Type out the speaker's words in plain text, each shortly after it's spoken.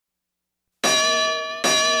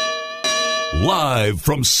Live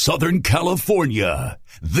from Southern California,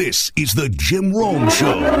 this is the Jim Rome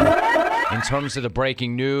Show. In terms of the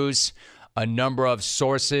breaking news, a number of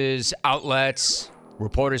sources, outlets,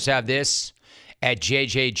 reporters have this. At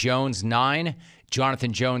JJ Jones 9,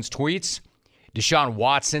 Jonathan Jones tweets, Deshaun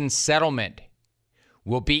Watson's settlement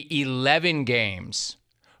will be 11 games,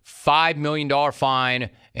 $5 million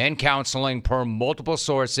fine, and counseling per multiple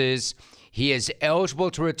sources. He is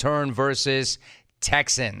eligible to return versus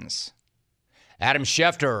Texans. Adam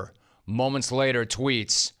Schefter, moments later,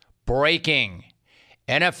 tweets, breaking.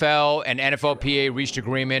 NFL and NFLPA reached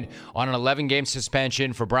agreement on an 11-game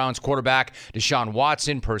suspension for Browns quarterback Deshaun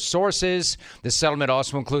Watson per sources. The settlement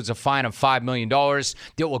also includes a fine of $5 million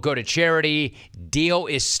that will go to charity. Deal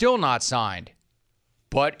is still not signed,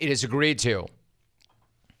 but it is agreed to.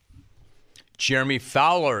 Jeremy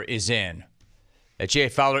Fowler is in. At Jay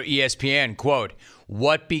Fowler, ESPN, quote,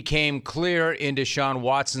 what became clear in Deshaun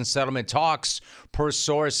Watson's settlement talks per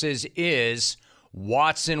sources is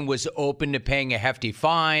Watson was open to paying a hefty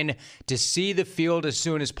fine to see the field as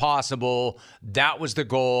soon as possible. That was the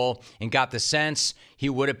goal, and got the sense he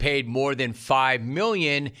would have paid more than $5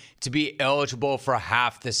 million to be eligible for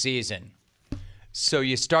half the season. So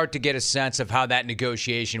you start to get a sense of how that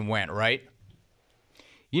negotiation went, right?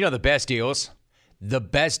 You know the best deals. The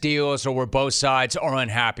best deals are where both sides are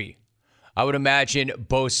unhappy. I would imagine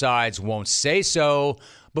both sides won't say so,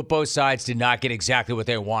 but both sides did not get exactly what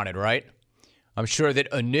they wanted, right? I'm sure that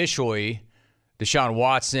initially Deshaun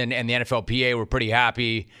Watson and the NFLPA were pretty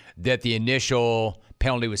happy that the initial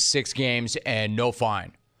penalty was 6 games and no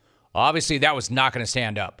fine. Obviously, that was not going to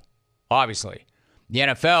stand up. Obviously. The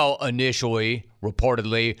NFL initially,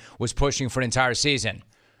 reportedly, was pushing for an entire season.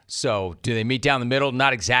 So, do they meet down the middle?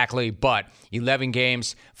 Not exactly, but 11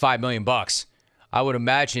 games, $5 million. I would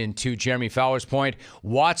imagine, to Jeremy Fowler's point,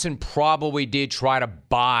 Watson probably did try to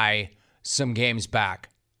buy some games back.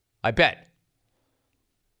 I bet.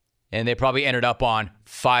 And they probably ended up on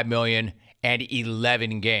 $5 million and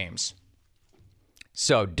 11 games.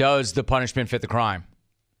 So, does the punishment fit the crime?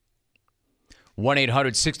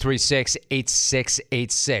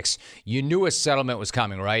 1-800-636-8686. You knew a settlement was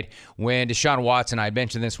coming, right? When Deshaun Watson, I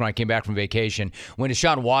mentioned this when I came back from vacation, when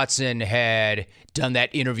Deshaun Watson had done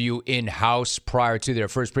that interview in-house prior to their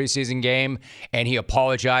first preseason game, and he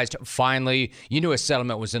apologized, finally, you knew a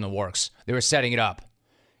settlement was in the works. They were setting it up.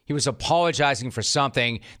 He was apologizing for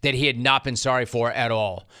something that he had not been sorry for at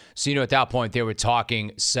all. So, you know, at that point, they were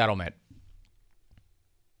talking settlement.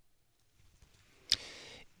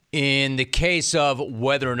 In the case of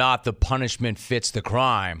whether or not the punishment fits the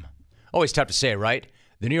crime, always tough to say, right?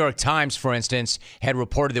 The New York Times, for instance, had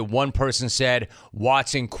reported that one person said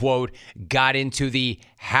Watson, quote, got into the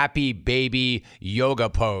happy baby yoga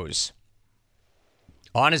pose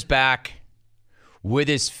on his back with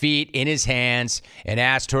his feet in his hands and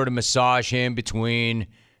asked her to massage him between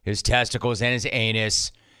his testicles and his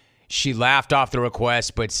anus. She laughed off the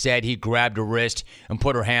request but said he grabbed her wrist and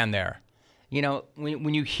put her hand there. You know,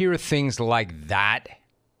 when you hear things like that,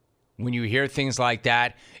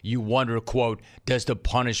 you wonder, quote, does the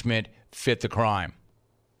punishment fit the crime?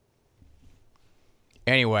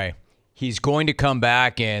 Anyway, he's going to come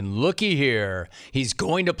back and looky here. He's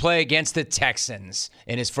going to play against the Texans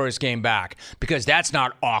in his first game back because that's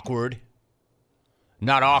not awkward.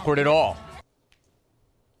 Not awkward at all.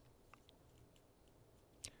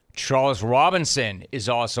 Charles Robinson is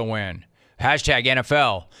also in. Hashtag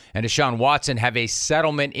NFL and Deshaun Watson have a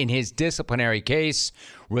settlement in his disciplinary case,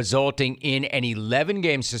 resulting in an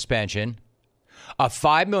 11-game suspension, a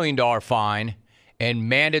 $5 million fine, and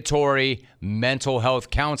mandatory mental health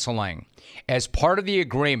counseling. As part of the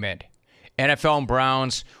agreement, NFL and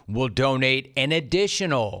Browns will donate an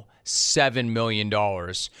additional $7 million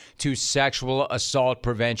to sexual assault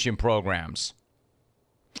prevention programs.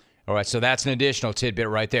 All right, so that's an additional tidbit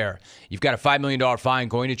right there. You've got a $5 million fine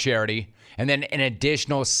going to charity, and then an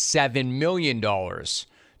additional $7 million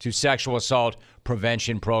to sexual assault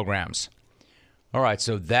prevention programs. All right,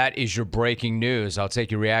 so that is your breaking news. I'll take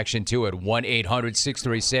your reaction to it.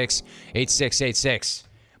 1-800-636-8686.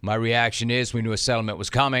 My reaction is we knew a settlement was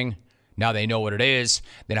coming. Now they know what it is.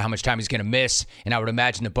 They know how much time he's going to miss. And I would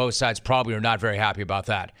imagine that both sides probably are not very happy about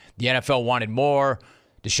that. The NFL wanted more.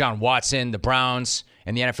 Deshaun Watson, the Browns,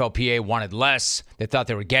 and the NFLPA wanted less. They thought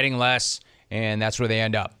they were getting less, and that's where they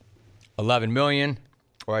end up. 11 million,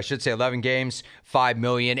 or I should say 11 games, 5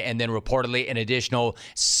 million, and then reportedly an additional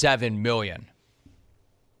 7 million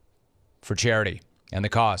for charity and the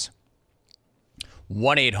cause.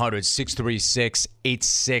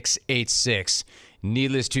 1-800-636-8686.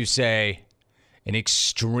 Needless to say, an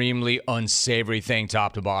extremely unsavory thing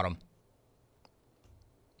top to bottom.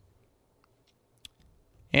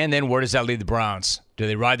 And then where does that leave the Browns? Do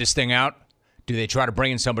they ride this thing out? Do they try to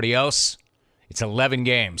bring in somebody else? It's 11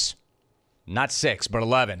 games. Not 6, but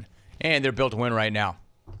 11. And they're built to win right now.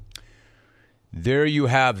 There you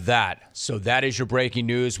have that. So that is your breaking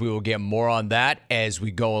news. We will get more on that as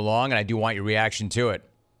we go along, and I do want your reaction to it.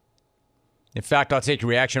 In fact, I'll take your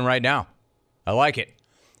reaction right now. I like it.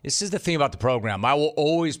 This is the thing about the program. I will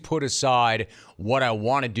always put aside what I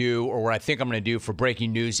want to do or what I think I'm going to do for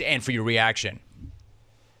breaking news and for your reaction.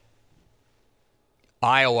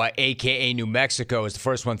 Iowa, a.k.a. New Mexico, is the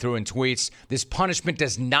first one through in tweets. This punishment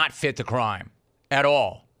does not fit the crime at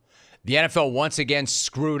all. The NFL once again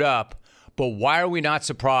screwed up, but why are we not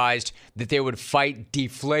surprised that they would fight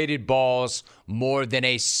deflated balls more than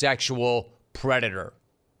a sexual predator?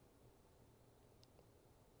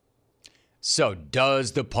 So,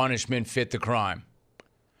 does the punishment fit the crime?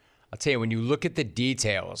 I'll tell you, when you look at the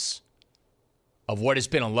details of what has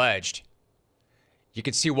been alleged, you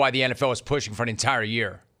can see why the NFL is pushing for an entire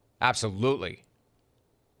year. Absolutely.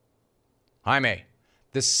 Jaime,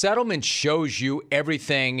 the settlement shows you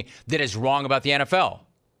everything that is wrong about the NFL.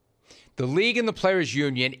 The league and the players'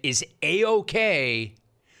 union is A-OK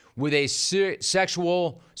with a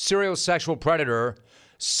serial sexual predator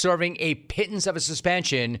serving a pittance of a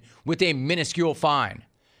suspension with a minuscule fine.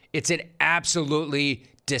 It's an absolutely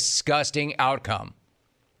disgusting outcome.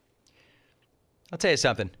 I'll tell you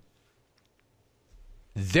something.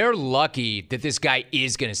 They're lucky that this guy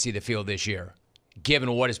is going to see the field this year,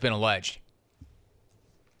 given what has been alleged.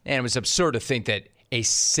 And it was absurd to think that a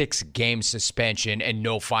 6-game suspension and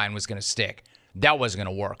no fine was going to stick. That wasn't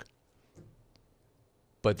going to work.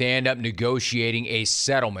 But they end up negotiating a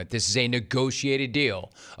settlement. This is a negotiated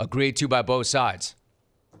deal, agreed to by both sides.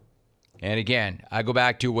 And again, I go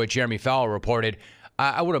back to what Jeremy Fowler reported.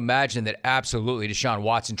 I would imagine that absolutely Deshaun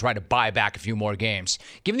Watson tried to buy back a few more games.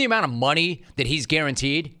 Given the amount of money that he's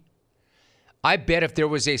guaranteed, I bet if there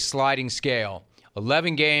was a sliding scale,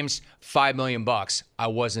 11 games, $5 million. I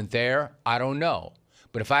wasn't there. I don't know.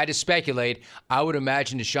 But if I had to speculate, I would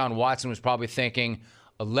imagine Deshaun Watson was probably thinking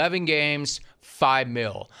 11 games, $5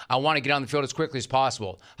 million. I want to get on the field as quickly as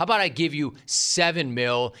possible. How about I give you $7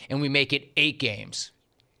 million and we make it 8 games?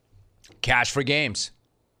 Cash for games.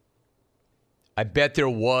 I bet there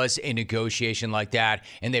was a negotiation like that,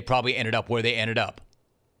 and they probably ended up where they ended up.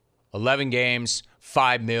 11 games,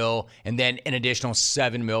 $5 million, and then an additional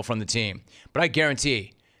 $7 million from the team. But I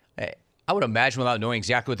guarantee, I would imagine without knowing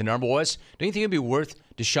exactly what the number was, don't you think it'd be worth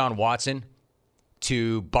Deshaun Watson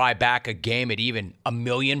to buy back a game at even $1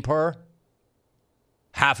 million per?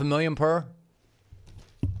 $500,000 per?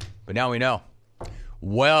 But now we know.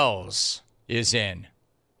 Wells is in.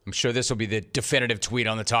 I'm sure this will be the definitive tweet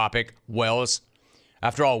on the topic. Wells.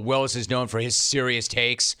 After all, Wells is known for his serious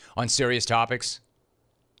takes on serious topics.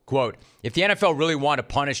 Quote, if the NFL really want to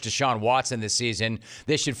punish Deshaun Watson this season,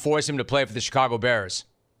 they should force him to play for the Chicago Bears.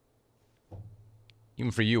 Even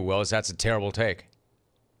for you, Wells, that's a terrible take.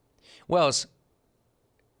 Wells,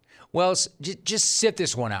 just sit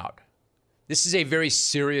this one out. This is a very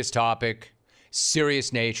serious topic,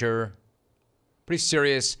 serious nature, pretty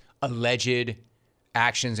serious alleged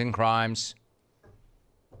actions and crimes.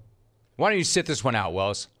 Why don't you sit this one out,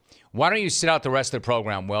 Wells? Why don't you sit out the rest of the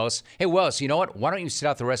program, Wells? Hey, Wells, you know what? Why don't you sit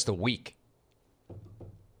out the rest of the week?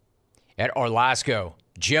 At Orlasco,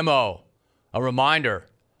 Jimmo, a reminder,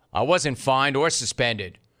 I wasn't fined or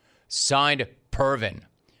suspended. Signed, Pervin.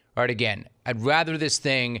 All right, again, I'd rather this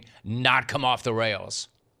thing not come off the rails.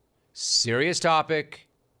 Serious topic,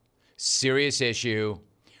 serious issue,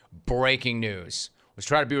 breaking news. Let's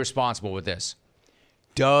try to be responsible with this.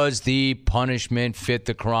 Does the punishment fit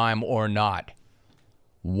the crime or not?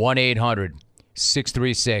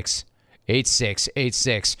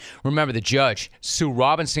 1-800-636-8686. Remember, the judge, Sue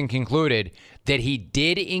Robinson, concluded that he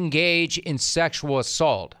did engage in sexual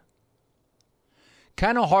assault.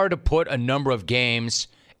 Kind of hard to put a number of games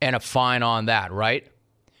and a fine on that, right?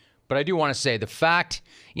 But I do want to say the fact,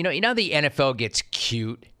 you know the NFL gets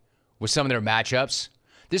cute with some of their matchups?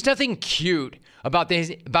 There's nothing cute about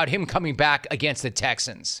him coming back against the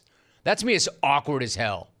Texans. That to me is awkward as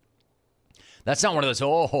hell. That's not one of those,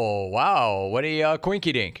 oh, wow, what a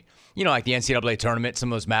quinky dink. Like the NCAA tournament,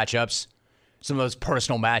 some of those matchups, some of those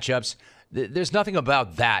personal matchups. There's nothing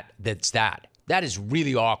about that that's that. That is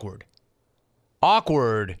really awkward.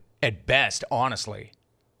 Awkward at best, honestly.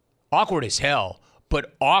 Awkward as hell,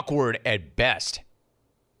 but awkward at best.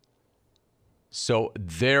 So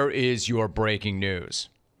there is your breaking news.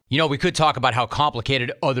 You know, we could talk about how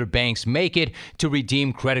complicated other banks make it to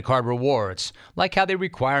redeem credit card rewards, like how they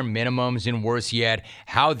require minimums and worse yet,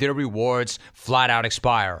 how their rewards flat out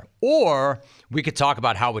expire. Or we could talk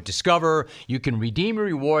about how with Discover, you can redeem your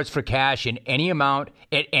rewards for cash in any amount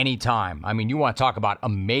at any time. I mean, you want to talk about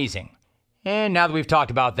amazing. And now that we've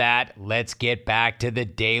talked about that, let's get back to the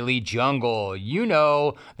Daily Jungle. You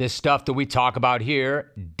know, the stuff that we talk about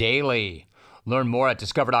here daily. Learn more at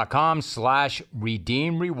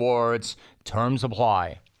discover.com/redeem rewards. Terms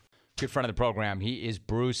apply. Good friend of the program. He is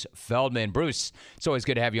Bruce Feldman. Bruce, it's always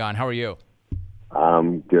good to have you on. How are you?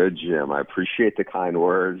 I'm good, Jim. I appreciate the kind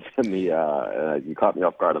words and you caught me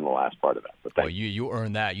off guard on the last part of that. But well, you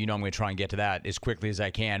earned that. You know I'm going to try and get to that as quickly as I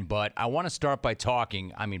can. But I want to start by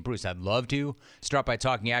talking. I mean, Bruce, I'd love to start by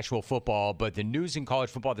talking actual football. But the news in college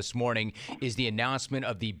football this morning is the announcement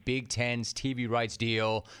of the Big Ten's TV rights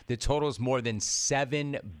deal that totals more than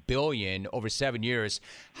 $7 billion over 7 years.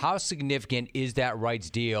 How significant is that rights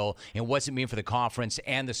deal, and what's it mean for the conference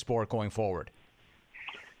and the sport going forward?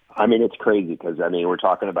 I mean, it's crazy because we're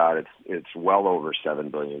talking about it's well over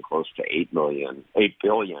 $7 billion, close to $8 billion,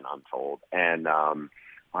 I'm told. And on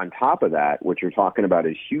top of that, what you're talking about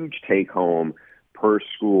is huge take home per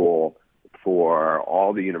school for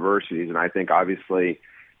all the universities. And I think obviously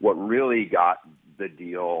what really got the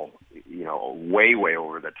deal, way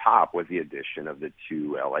over the top was the addition of the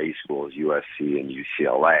two LA schools, USC and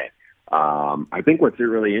UCLA. I think what's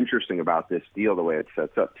really interesting about this deal, the way it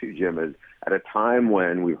sets up too, Jim, is at a time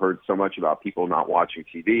when we've heard so much about people not watching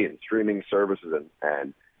TV and streaming services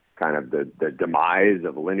and kind of the demise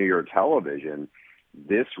of linear television,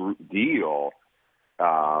 this deal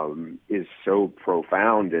is so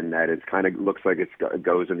profound in that it kind of looks like it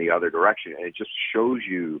goes in the other direction. And it just shows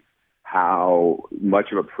you how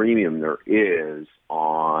much of a premium there is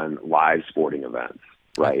on live sporting events.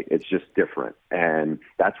 Right. It's just different. And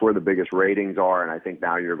that's where the biggest ratings are. And I think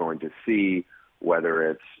now you're going to see whether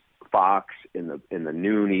it's Fox in the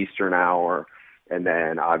noon Eastern hour, and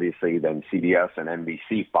then obviously then CBS and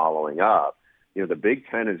NBC following up. The Big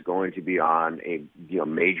Ten is going to be on a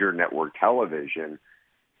major network television,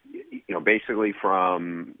 basically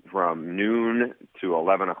from noon to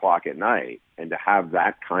 11 o'clock at night, and to have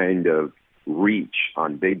that kind of reach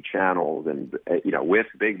on big channels and with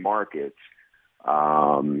big markets.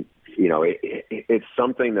 It's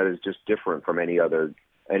something that is just different from any other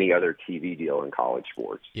TV deal in college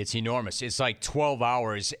sports. It's enormous. It's like 12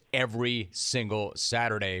 hours every single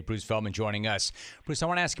Saturday. Bruce Feldman joining us. Bruce, I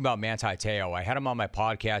want to ask you about Manti Te'o. I had him on my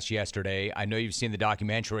podcast yesterday. I know you've seen the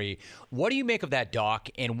documentary. What do you make of that doc,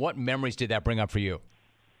 and what memories did that bring up for you?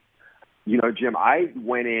 Jim, I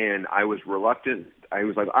went in, I was reluctant. I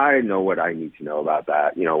was like, I know what I need to know about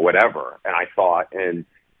that, whatever. And I thought, and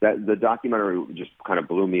that the documentary just kind of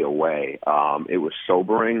blew me away. It was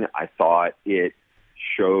sobering. I thought it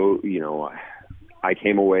showed, I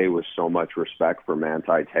came away with so much respect for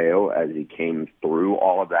Manti Te'o as he came through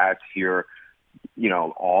all of that. To hear,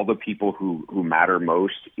 all the people who matter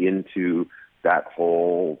most into that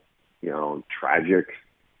whole, tragic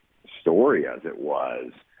story as it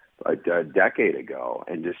was a decade ago,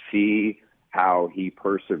 and to see how he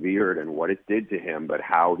persevered and what it did to him, but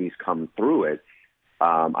how he's come through it.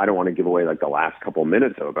 I don't want to give away like the last couple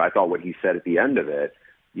minutes of it, but I thought what he said at the end of it,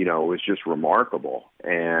 was just remarkable.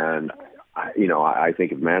 And, I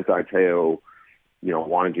think if Manti Te'o,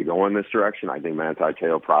 wanted to go in this direction, I think Manti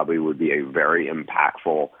Te'o probably would be a very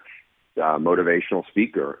impactful motivational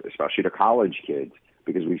speaker, especially to college kids,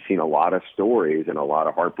 because we've seen a lot of stories and a lot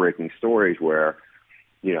of heartbreaking stories where,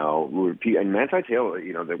 and Manti Te'o,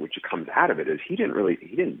 that which comes out of it is he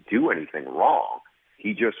didn't do anything wrong.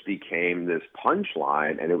 He just became this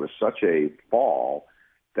punchline, and it was such a fall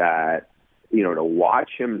that, to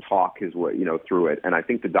watch him talk his way, through it. And I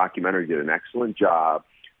think the documentary did an excellent job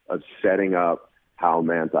of setting up how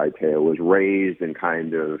Manti Te'o was raised and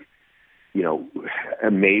kind of,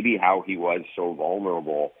 and maybe how he was so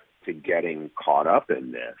vulnerable to getting caught up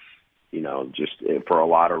in this, just for a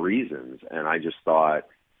lot of reasons. And I just thought,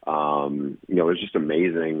 it was just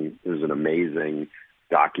amazing. It was an amazing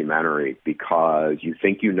documentary because you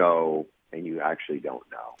think and you actually don't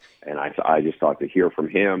know. And I just thought to hear from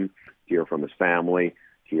him, to hear from his family,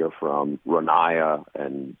 to hear from Renaya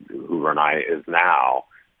and who Renaya is now,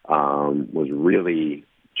 was really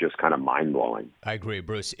just kind of mind-blowing. I agree,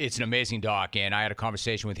 Bruce. It's an amazing doc, and I had a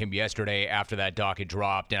conversation with him yesterday after that doc had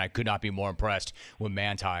dropped, and I could not be more impressed with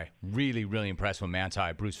Manti. Really, really impressed with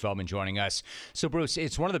Manti. Bruce Feldman joining us. So, Bruce,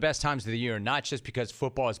 it's one of the best times of the year, not just because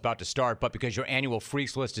football is about to start, but because your annual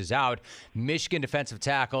Freaks list is out. Michigan defensive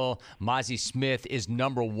tackle Mazi Smith is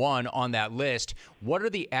number one on that list. What are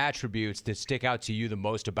the attributes that stick out to you the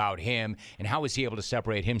most about him, and how is he able to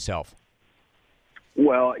separate himself?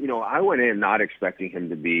 Well, I went in not expecting him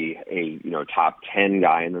to be a, top 10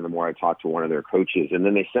 guy. And then the more I talked to one of their coaches, and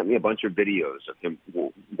then they sent me a bunch of videos of him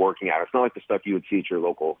working out. It's not like the stuff you would see at your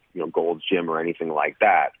local, Gold's Gym or anything like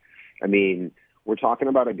that. I mean, we're talking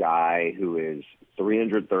about a guy who is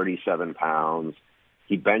 337 pounds.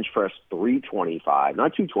 He bench pressed 325,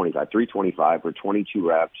 not 225, 325 for 22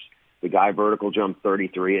 reps. The guy vertical jumped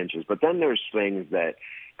 33 inches. But then there's things that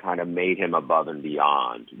kind of made him above and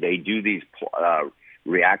beyond. They do these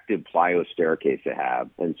reactive plyo staircase they have.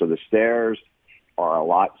 And so the stairs are a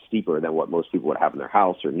lot steeper than what most people would have in their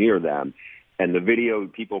house or near them. And the video,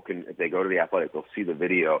 people can, if they go to The Athletic, they'll see the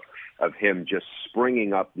video of him just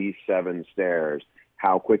springing up these 7 stairs,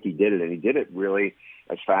 how quick he did it. And he did it really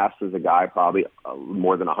as fast as a guy probably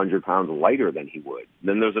more than 100 pounds lighter than he would.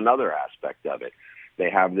 Then there's another aspect of it. They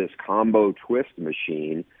have this combo twist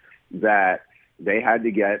machine that they had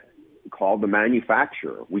to get called the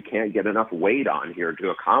manufacturer. We can't get enough weight on here to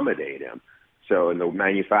accommodate him. So, and the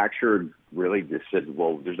manufacturer really just said,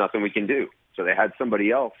 well, there's nothing we can do. So they had somebody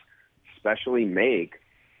else specially make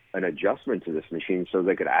an adjustment to this machine so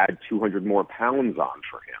they could add 200 more pounds on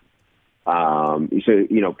for him.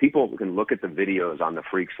 So, people can look at the videos on the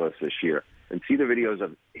Freaks list this year and see the videos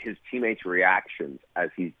of his teammates' reactions as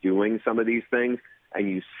he's doing some of these things, and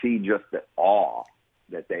you see just the awe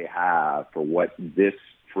that they have for what this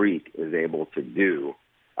freak is able to do.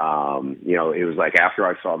 It was like after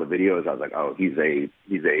I saw the videos, I was like, oh, he's a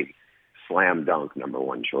slam dunk number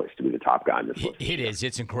one choice to be the top guy in this list. It is.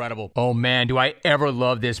 It's incredible. Oh, man, do I ever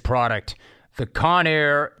love this product. The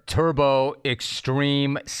Conair Turbo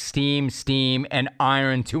Extreme Steam, and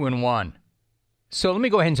Iron 2-in-1. So let me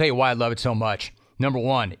go ahead and tell you why I love it so much. Number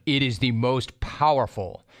one, it is the most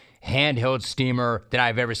powerful handheld steamer that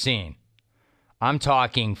I've ever seen. I'm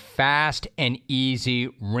talking fast and easy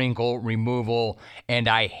wrinkle removal, and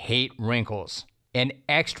I hate wrinkles. An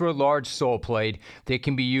extra large sole plate that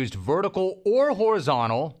can be used vertical or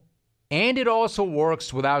horizontal, and it also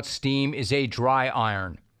works without steam, is a dry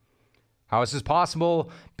iron. How is this possible?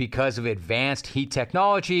 Because of advanced heat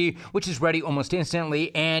technology, which is ready almost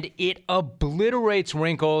instantly, and it obliterates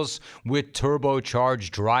wrinkles with turbocharged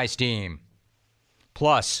dry steam.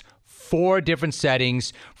 Plus, 4 different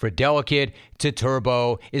settings for delicate to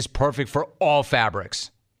turbo is perfect for all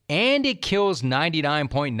fabrics. And it kills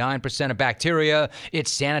 99.9% of bacteria. It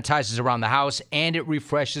sanitizes around the house, and it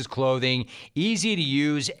refreshes clothing. Easy to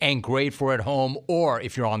use and great for at home or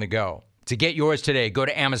if you're on the go. To get yours today, go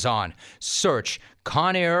to Amazon, search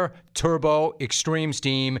Conair Turbo Extreme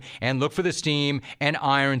Steam, and look for the Steam and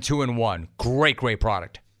Iron 2-in-1. Great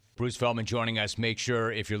product. Bruce Feldman joining us. Make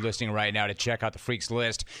sure, if you're listening right now, to check out the Freaks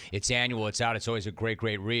list. It's annual. It's out. It's always a great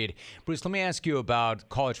read. Bruce, let me ask you about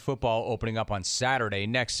college football opening up on Saturday,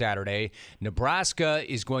 next Saturday. Nebraska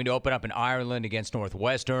is going to open up in Ireland against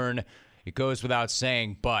Northwestern. It goes without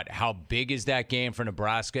saying, but how big is that game for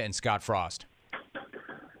Nebraska and Scott Frost?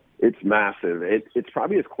 It's massive. It's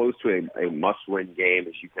probably as close to a must-win game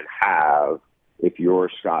as you can have if you're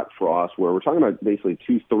Scott Frost, where we're talking about basically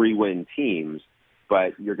 2 3-win teams.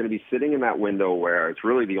 But you're going to be sitting in that window where it's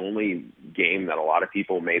really the only game that a lot of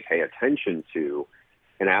people may pay attention to.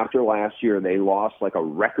 And after last year, they lost like a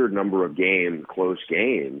record number of close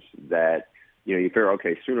games that, you figure,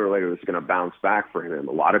 okay, sooner or later this is going to bounce back for him.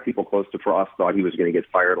 A lot of people close to Frost thought he was going to get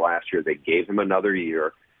fired last year. They gave him another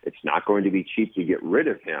year. It's not going to be cheap to get rid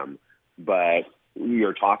of him. But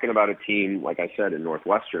you're talking about a team, like I said, in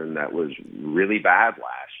Northwestern that was really bad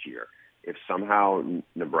last year. If somehow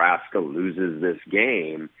Nebraska loses this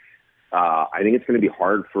game, I think it's going to be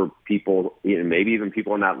hard for people, maybe even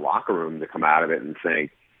people in that locker room, to come out of it and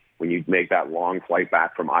think, when you make that long flight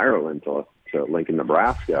back from Ireland to Lincoln,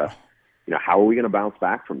 Nebraska, how are we going to bounce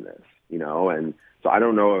back from this? And so I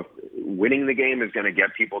don't know if winning the game is going to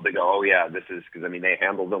get people to go, oh yeah, this is, because they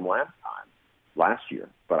handled them last year.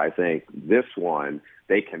 But I think this one,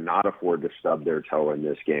 they cannot afford to stub their toe in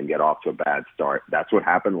this game, get off to a bad start. That's what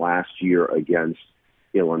happened last year against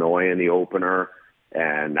Illinois in the opener,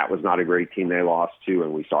 and that was not a great team they lost to,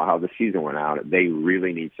 and we saw how the season went out. They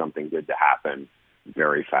really need something good to happen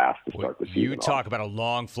very fast to start the season. You talk about a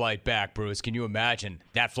long flight back, Bruce. Can you imagine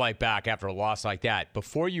that flight back after a loss like that?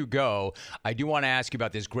 Before you go, I do want to ask you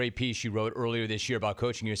about this great piece you wrote earlier this year about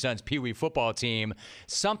coaching your son's Pee Wee football team,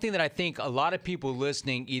 something that I think a lot of people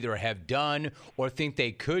listening either have done or think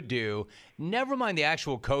they could do. Never mind the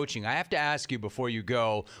actual coaching. I have to ask you before you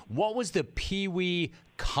go, what was the Pee Wee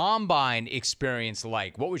combine experience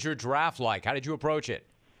like? What was your draft like? How did you approach it?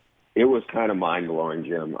 It was kind of mind-blowing,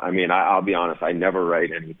 Jim. I mean, I'll be honest, I never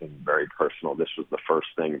write anything very personal. This was the first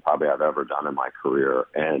thing probably I've ever done in my career,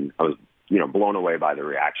 and I was, blown away by the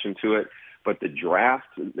reaction to it. But the draft,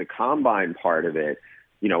 the combine part of it,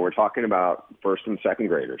 we're talking about first and second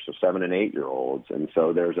graders, so 7 and 8 year olds. And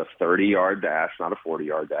so there's a 30-yard dash, not a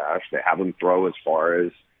 40-yard dash. They have them throw as far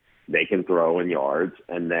as they can throw in yards,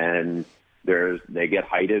 and then they get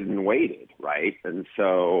heighted and weighted, right? And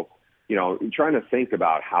so trying to think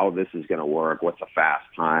about how this is going to work, what's a fast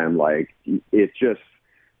time, like it's just,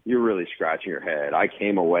 you're really scratching your head. I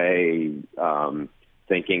came away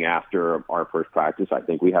thinking after our first practice, I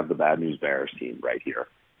think we have the Bad News Bears team right here,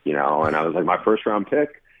 and I was like, my first round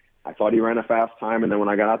pick, I thought he ran a fast time. And then when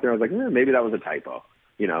I got out there, I was like, maybe that was a typo,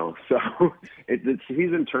 so the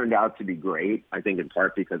season turned out to be great. I think in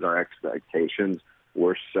part because our expectations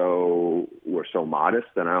were so modest.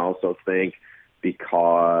 And I also think,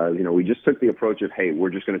 because, we just took the approach of, hey, we're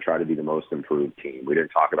just going to try to be the most improved team. We didn't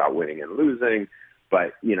talk about winning and losing,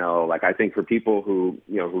 but, I think for people who,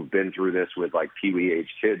 who've been through this with like Pee Wee age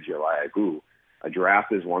kids, you're like, ooh, a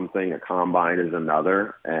draft is one thing, a combine is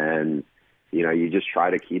another. And, you just try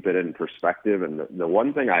to keep it in perspective. And one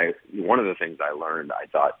of the things I learned, I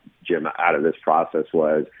thought, Jim, out of this process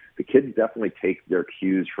was the kids definitely take their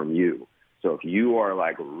cues from you. So if you are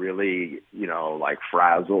like really, like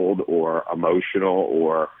frazzled or emotional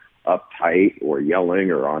or uptight or yelling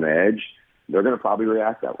or on edge, they're going to probably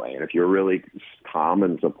react that way. And if you're really calm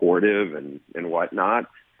and supportive and whatnot,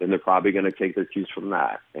 then they're probably going to take their cues from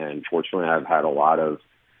that. And fortunately, I've had a lot of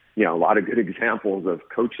good examples of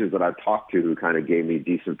coaches that I've talked to who kind of gave me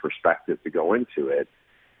decent perspective to go into it.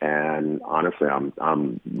 And honestly,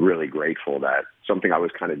 I'm really grateful that something I was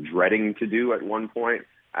kind of dreading to do at one point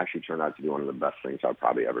actually turned out to be one of the best things I've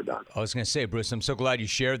probably ever done. I was going to say, Bruce, I'm so glad you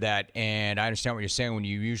shared that, and I understand what you're saying when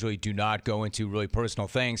you usually do not go into really personal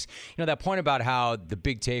things. That point about how the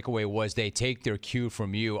big takeaway was they take their cue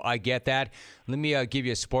from you. I get that. Let me give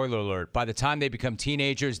you a spoiler alert. By the time they become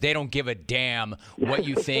teenagers, they don't give a damn what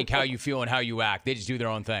you think, how you feel, and how you act. They just do their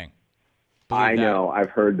own thing. I know. I've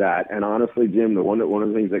heard that. And honestly, Jim, one of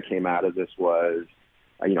the things that came out of this was,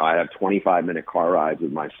 I have 25-minute car rides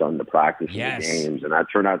with my son to practice in the games, and that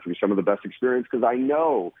turned out to be some of the best experience because I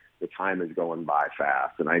know the time is going by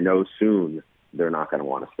fast, and I know soon they're not going to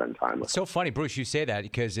want to spend time with. It's so funny, Bruce, you say that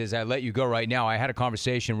because as I let you go right now, I had a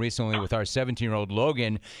conversation recently with our 17-year-old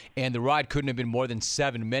Logan, and the ride couldn't have been more than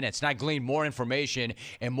 7 minutes. And I gleaned more information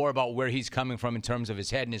and more about where he's coming from in terms of his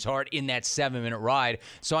head and his heart in that 7-minute ride.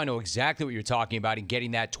 So I know exactly what you're talking about, and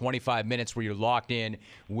getting that 25 minutes where you're locked in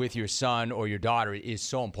with your son or your daughter is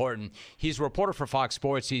so important. He's a reporter for Fox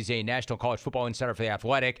Sports. He's a National College Football Insider for The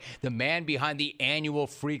Athletic, the man behind the annual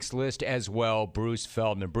Freaks List as well, Bruce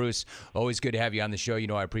Feldman. Bruce, always good to have you on the show.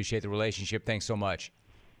 I appreciate the relationship. Thanks so much.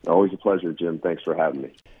 Always a pleasure, Jim. Thanks for having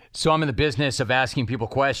me. So I'm in the business of asking people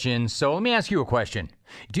questions. So let me ask you a question.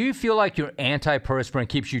 Do you feel like your antiperspirant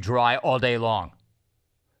keeps you dry all day long?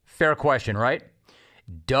 Fair question, right?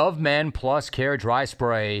 Dove Men Plus Care Dry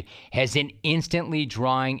Spray has an instantly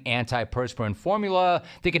drying antiperspirant formula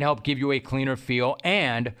that can help give you a cleaner feel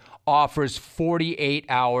and offers 48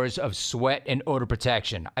 hours of sweat and odor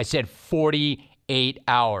protection. I said 48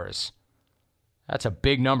 hours. That's a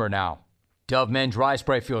big number now. Dove Men Dry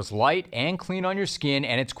Spray feels light and clean on your skin,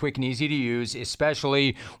 and it's quick and easy to use,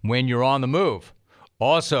 especially when you're on the move.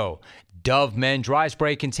 Also, Dove Men Dry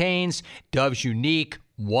Spray contains Dove's unique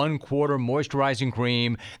 1/4 moisturizing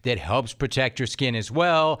cream that helps protect your skin as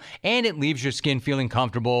well, and it leaves your skin feeling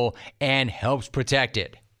comfortable and helps protect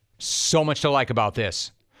it. So much to like about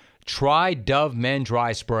this. Try Dove Men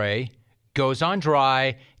Dry Spray. Goes on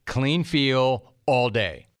dry, clean feel all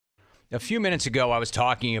day. A few minutes ago, I was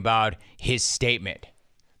talking about his statement,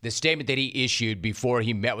 the statement that he issued before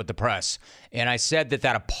he met with the press. And I said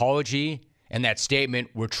that apology and that statement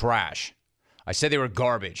were trash. I said they were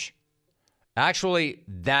garbage. Actually,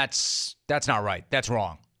 that's not right. That's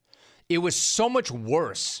wrong. It was so much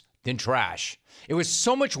worse than trash. It was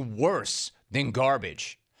so much worse than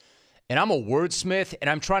garbage. And I'm a wordsmith, and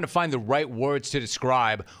I'm trying to find the right words to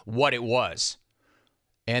describe what it was.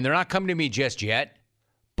 And they're not coming to me just yet.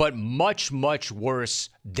 But much, much worse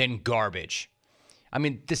than garbage. I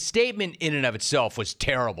mean, the statement in and of itself was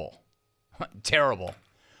terrible. Terrible.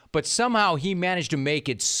 But somehow he managed to make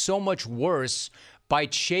it so much worse by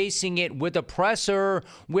chasing it with a presser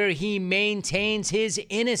where he maintains his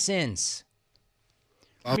innocence.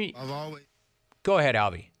 Go ahead,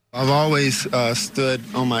 Albie. I've always stood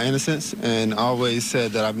on my innocence and always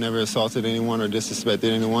said that I've never assaulted anyone or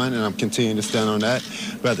disrespected anyone, and I'm continuing to stand on that.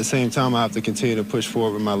 But at the same time, I have to continue to push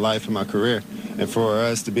forward with my life and my career. And for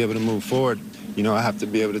us to be able to move forward, I have to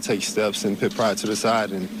be able to take steps and put pride to the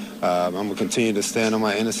side. And I'm going to continue to stand on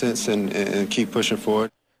my innocence and keep pushing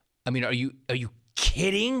forward. I mean, are you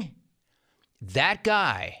kidding? That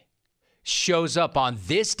guy shows up on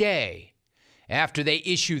this day after they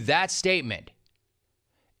issue that statement.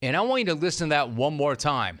 And I want you to listen to that one more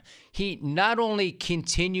time. He not only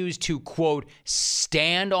continues to, quote,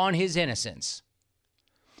 stand on his innocence,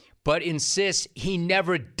 but insists he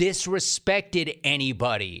never disrespected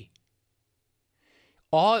anybody.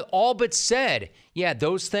 All but said, yeah,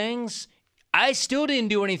 those things, I still didn't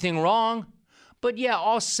do anything wrong. But yeah,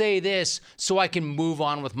 I'll say this so I can move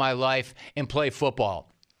on with my life and play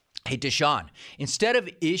football. Hey, Deshaun, instead of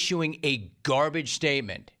issuing a garbage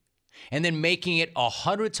statement and then making it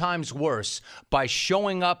 100 times worse by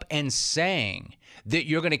showing up and saying that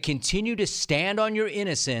you're going to continue to stand on your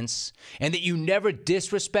innocence and that you never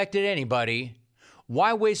disrespected anybody,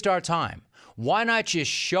 why waste our time? Why not just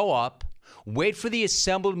show up, wait for the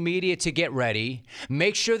assembled media to get ready,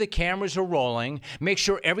 make sure the cameras are rolling, make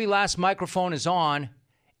sure every last microphone is on,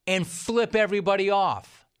 and flip everybody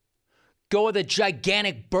off? Go with a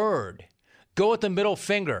gigantic bird. Go with the middle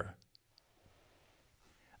finger.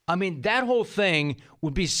 I mean, that whole thing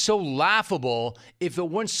would be so laughable if it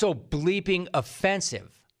weren't so bleeping offensive.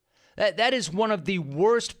 That is one of the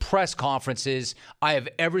worst press conferences I have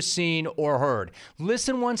ever seen or heard.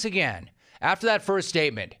 Listen once again after that first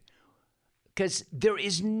statement, because there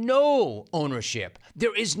is no ownership.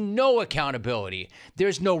 There is no accountability.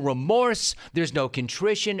 There's no remorse. There's no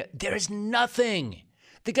contrition. There's nothing.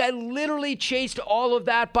 The guy literally chased all of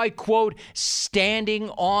that by, quote,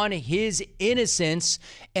 standing on his innocence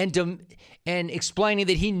and explaining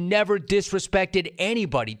that he never disrespected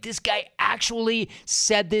anybody. This guy actually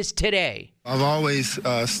said this today. I've always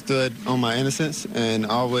stood on my innocence and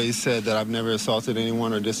always said that I've never assaulted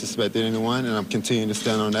anyone or disrespected anyone, and I'm continuing to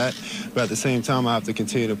stand on that. But at the same time, I have to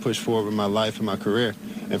continue to push forward with my life and my career.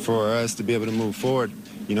 And for us to be able to move forward,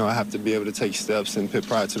 I have to be able to take steps and put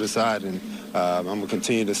pride to the side. And I'm going to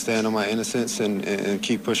continue to stand on my innocence and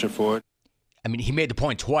keep pushing forward. I mean, he made the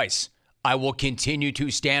point twice. I will continue to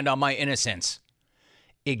stand on my innocence.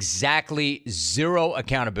 Exactly zero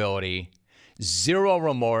accountability, zero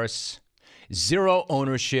remorse, zero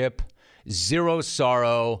ownership, zero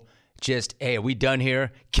sorrow. Just, hey, are we done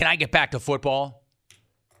here? Can I get back to football?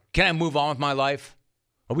 Can I move on with my life?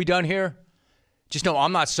 Are we done here? Just know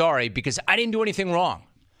I'm not sorry because I didn't do anything wrong.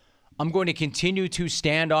 I'm going to continue to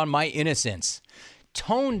stand on my innocence.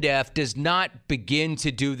 Tone deaf does not begin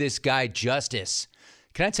to do this guy justice.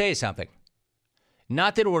 Can I tell you something?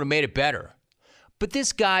 Not that it would have made it better, but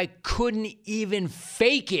this guy couldn't even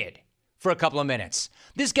fake it for a couple of minutes.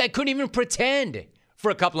 This guy couldn't even pretend for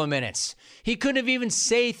a couple of minutes. He couldn't even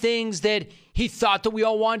say things that he thought that we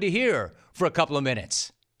all wanted to hear for a couple of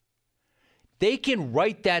minutes. They can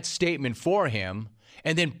write that statement for him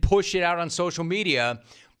and then push it out on social media.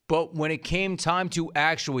 But when it came time to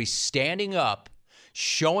actually standing up,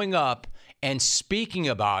 showing up, and speaking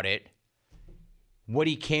about it, what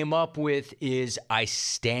he came up with is, I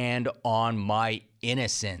stand on my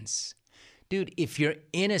innocence. Dude, if you're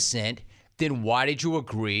innocent, then why did you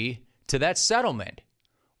agree to that settlement?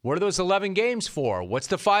 What are those 11 games for? What's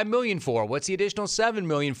the $5 million for? What's the additional $7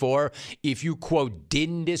 million for if you, quote,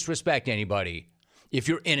 didn't disrespect anybody? If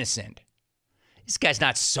you're innocent. This guy's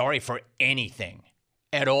not sorry for anything.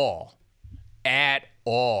 At all. At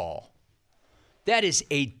all. That is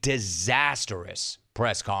a disastrous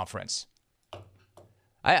press conference.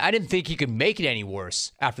 I didn't think he could make it any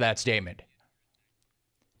worse after that statement.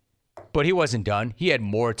 But he wasn't done. He had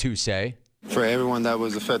more to say. For everyone that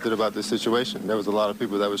was affected about this situation, there was a lot of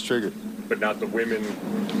people that was triggered. But not the women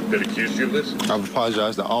that accused you of this? I've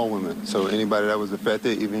apologized to all women. So anybody that was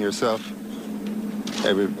affected, even yourself,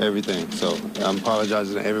 everything. So I'm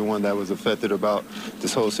apologizing to everyone that was affected about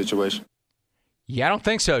this whole situation. Yeah, I don't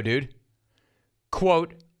think so, dude.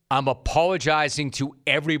 Quote, I'm apologizing to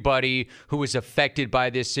everybody who was affected by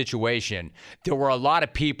this situation. There were a lot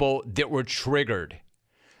of people that were triggered.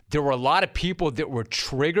 There were a lot of people that were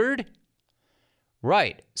triggered?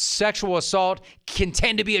 Right. Sexual assault can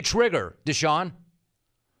tend to be a trigger, Deshaun.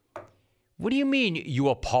 What do you mean you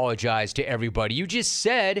apologize to everybody? You just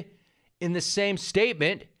said in the same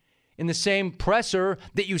statement, in the same presser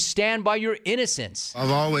that you stand by your innocence. I've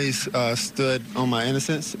always stood on my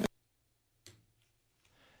innocence.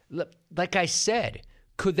 Like I said,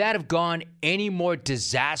 could that have gone any more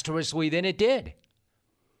disastrously than it did?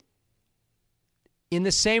 In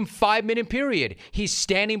the same 5-minute period, he's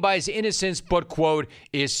standing by his innocence, but, quote,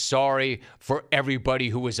 is sorry for everybody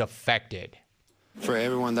who was affected. For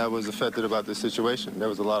everyone that was affected about this situation, there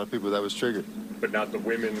was a lot of people that was triggered. But not the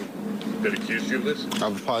women that accused you of this?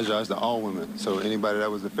 I've apologized to all women. So anybody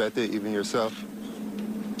that was affected, even yourself,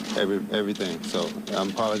 everything. So I'm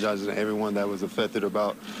apologizing to everyone that was affected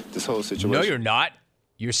about this whole situation. No, you're not.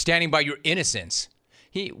 You're standing by your innocence.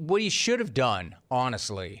 What he should have done,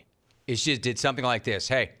 honestly, is just did something like this.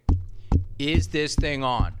 Hey, is this thing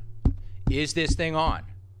on? Is this thing on?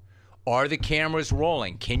 Are the cameras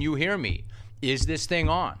rolling? Can you hear me? Is this thing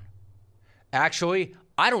on? Actually,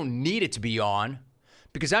 I don't need it to be on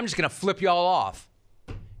because I'm just going to flip y'all off.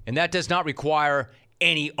 And that does not require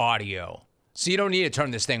any audio. So you don't need to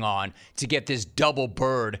turn this thing on to get this double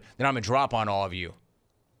bird that I'm going to drop on all of you.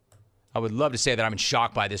 I would love to say that I'm in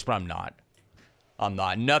shock by this, but I'm not. I'm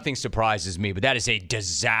not. Nothing surprises me, but that is a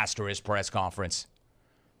disastrous press conference.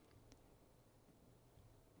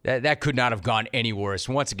 That could not have gone any worse.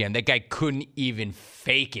 Once again, that guy couldn't even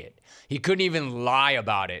fake it. He couldn't even lie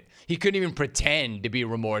about it. He couldn't even pretend to be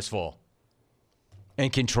remorseful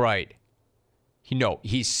and contrite.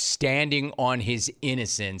 He's standing on his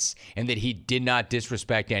innocence and that he did not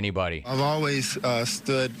disrespect anybody. I've always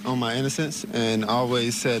stood on my innocence and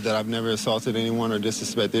always said that I've never assaulted anyone or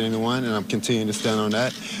disrespected anyone, and I'm continuing to stand on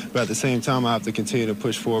that. But at the same time, I have to continue to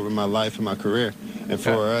push forward with my life and my career. And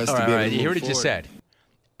for us to be able to move forward. You heard what he just said.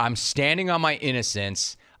 I'm standing on my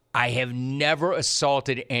innocence. I have never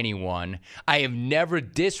assaulted anyone. I have never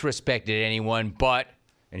disrespected anyone, but,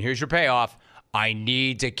 and here's your payoff, I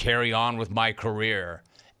need to carry on with my career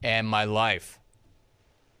and my life.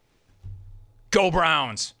 Go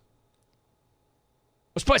Browns.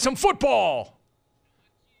 Let's play some football.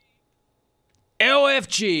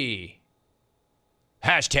 LFG.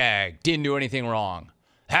 Hashtag didn't do anything wrong.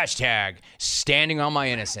 Hashtag standing on my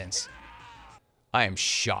innocence. I am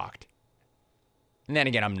shocked. And then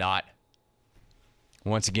again, I'm not.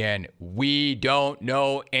 Once again, we don't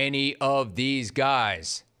know any of these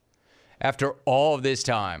guys. After all of this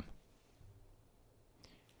time.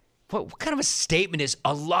 What kind of a statement is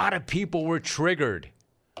a lot of people were triggered?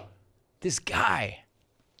 This guy.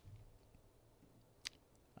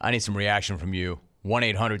 I need some reaction from you.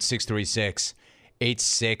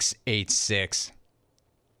 1-800-636-8686.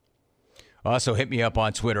 Also, hit me up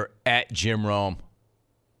on Twitter at Jim Rome.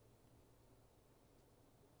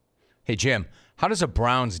 Hey, Jim. How does a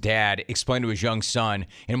Browns dad explain to his young son,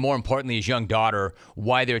 and more importantly his young daughter,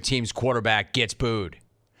 why their team's quarterback gets booed?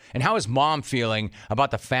 And how is mom feeling about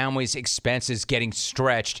the family's expenses getting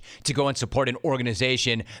stretched to go and support an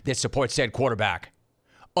organization that supports said quarterback?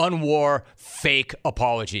 Unwar fake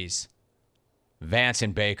apologies. Vance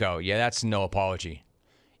and Bako. Yeah, that's no apology.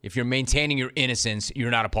 If you're maintaining your innocence, you're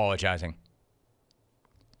not apologizing.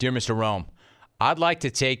 Dear Mr. Rome, I'd like to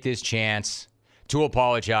take this chance to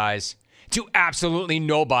apologize to absolutely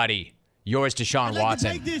nobody. Yours, Deshaun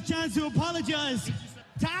Watson. I'd like to take this chance to apologize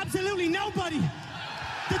to absolutely nobody.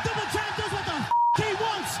 The double champ does what the he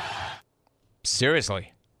wants.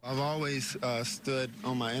 Seriously. I've always stood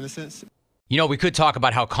on my innocence. We could talk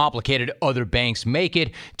about how complicated other banks make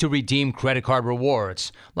it to redeem credit card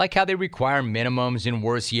rewards, like how they require minimums and,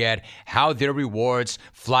 worse yet, how their rewards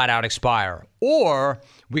flat out expire. Or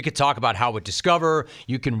we could talk about how with Discover,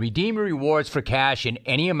 you can redeem your rewards for cash in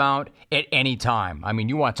any amount at any time. I mean,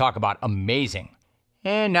 you want to talk about amazing.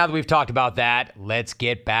 And now that we've talked about that, let's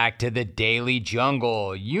get back to the daily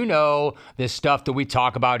jungle. The stuff that we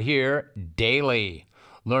talk about here daily.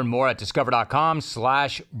 Learn more at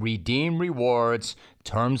discover.com/redeem rewards.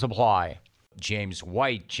 Terms apply. James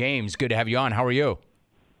White. James, good to have you on. How are you?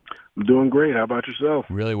 I'm doing great. How about yourself?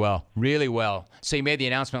 Really well. Really well. So you made the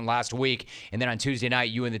announcement last week, and then on Tuesday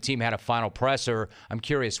night, you and the team had a final presser. I'm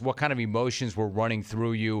curious, what kind of emotions were running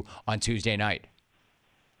through you on Tuesday night?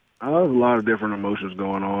 I have a lot of different emotions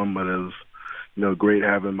going on, but it was, great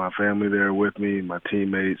having my family there with me, my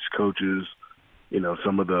teammates, coaches,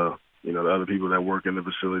 some of the the other people that work in the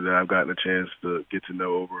facility that I've gotten a chance to get to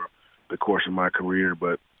know over the course of my career.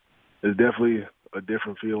 But it's definitely a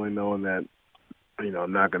different feeling knowing that,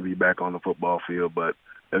 I'm not going to be back on the football field, but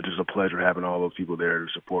it's just a pleasure having all those people there to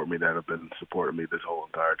support me that have been supporting me this whole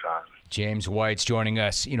entire time. James White's joining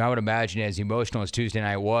us. I would imagine as emotional as Tuesday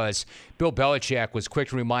night was, Bill Belichick was quick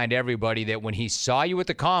to remind everybody that when he saw you at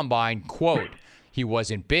the Combine, quote, He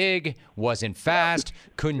wasn't big, wasn't fast,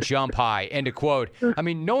 couldn't jump high. End of quote. I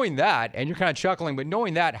mean, knowing that, and you're kind of chuckling, but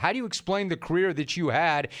knowing that, how do you explain the career that you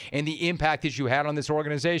had and the impact that you had on this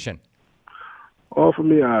organization? Well, for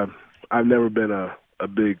me, I've never been a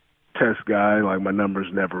big test guy. Like, my numbers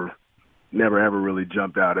never ever really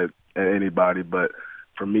jumped out at anybody. But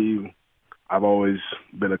for me, I've always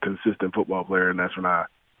been a consistent football player, and that's when I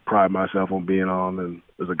pride myself on being on. And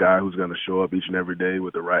as a guy who's going to show up each and every day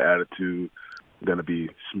with the right attitude, going to be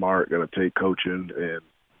smart, going to take coaching, and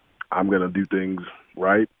I'm going to do things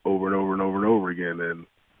right over and over and over and over again. And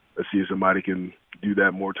let's see if somebody can do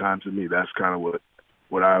that more times than me. That's kind of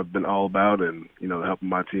what I've been all about, and, you know, helping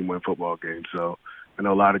my team win football games. So I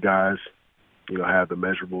know a lot of guys, you know, have the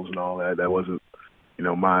measurables and all that. That wasn't, you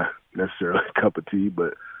know, my necessarily cup of tea,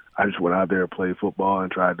 but I just went out there and played football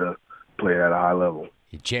and tried to play at a high level.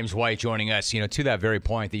 James White joining us, you know, to that very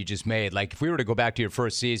point that you just made. Like, if we were to go back to your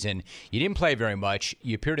first season, you didn't play very much.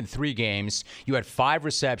 You appeared in 3 games. You had 5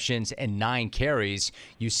 receptions and 9 carries.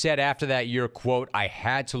 You said after that year, quote, I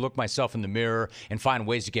had to look myself in the mirror and find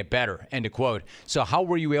ways to get better, end of quote. So how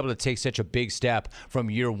were you able to take such a big step from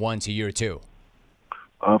year 1 to year 2?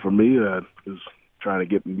 For me, it was trying to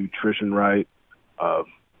get the nutrition right,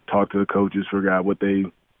 talk to the coaches, figure out what they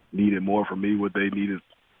needed more from me, what they needed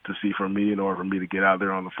to see from me in order for me to get out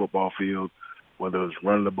there on the football field, whether it was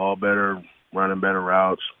running the ball better, running better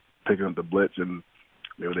routes, picking up the blitz. And,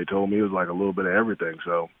 you know, they told me it was like a little bit of everything.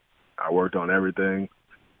 So I worked on everything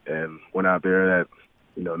and went out there at,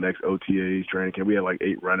 you know, next OTAs training camp. We had like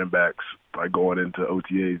 8 running backs like going into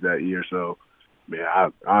OTAs that year. So, man, I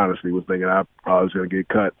honestly was thinking I probably was going to get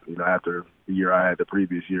cut, you know, after the year I had the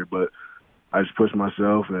previous year. But I just pushed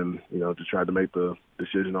myself and, you know, just tried to make the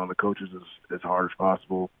decision on the coaches as hard as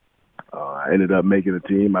possible. I ended up making the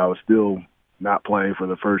team. I was still not playing for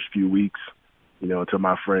the first few weeks, you know, until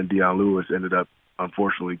my friend Deion Lewis ended up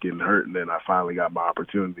unfortunately getting hurt, and then I finally got my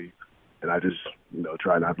opportunity. And I just, you know,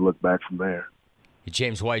 tried not to look back from there.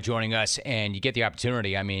 James White joining us, and you get the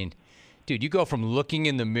opportunity. I mean, dude, you go from looking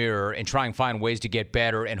in the mirror and trying to find ways to get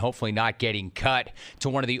better and hopefully not getting cut to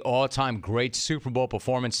one of the all-time great Super Bowl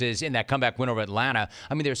performances in that comeback win over Atlanta.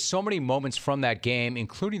 I mean, there's so many moments from that game,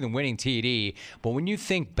 including the winning TD. But when you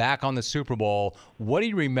think back on the Super Bowl, what do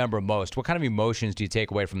you remember most? What kind of emotions do you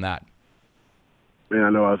take away from that? Man,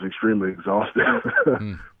 I know I was extremely exhausted,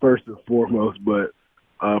 first and foremost. But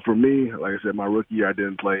for me, like I said, my rookie year I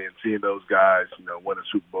didn't play, and seeing those guys, you know, win a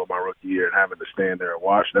Super Bowl my rookie year and having to stand there and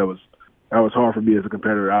watch, that was hard for me as a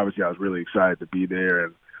competitor. Obviously, I was really excited to be there,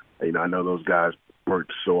 and, you know, I know those guys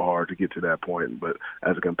worked so hard to get to that point. But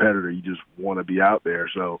as a competitor, you just want to be out there.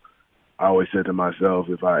 So I always said to myself,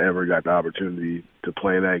 if I ever got the opportunity to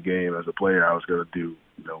play in that game as a player, I was going to do,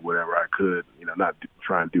 you know, whatever I could. You know, not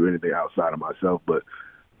try and do anything outside of myself, but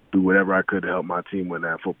do whatever I could to help my team win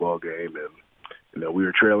that football game. And, you know, we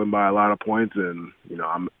were trailing by a lot of points, and, you know,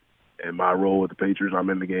 I'm in my role with the Patriots, I'm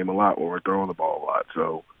in the game a lot when we're throwing the ball a lot.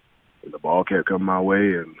 So the ball kept coming my way,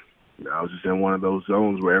 and, you know, I was just in one of those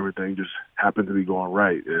zones where everything just happened to be going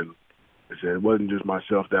right. And I said it wasn't just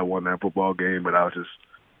myself that won that football game, but I was just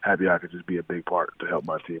happy I could just be a big part to help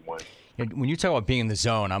my team win. And when you talk about being in the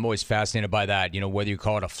zone, I'm always fascinated by that, you know, whether you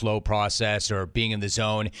call it a flow process or being in the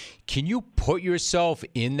zone. Can you put yourself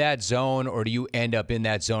in that zone, or do you end up in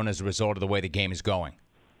that zone as a result of the way the game is going?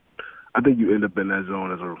 I think you end up in that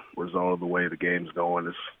zone as a result of the way the game's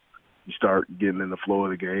going. You start getting in the flow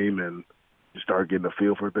of the game, and you start getting a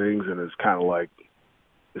feel for things, and it kind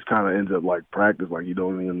of ends up like practice. Like, you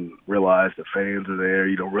don't even realize the fans are there.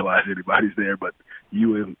 You don't realize anybody's there, but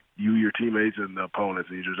you, your teammates, and the opponents,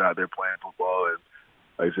 and you're just out there playing football. And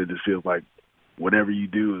like I said, it just feels like whatever you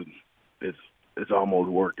do, it's almost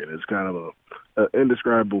working. It's kind of an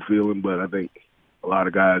indescribable feeling, but I think a lot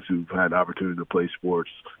of guys who've had the opportunity to play sports,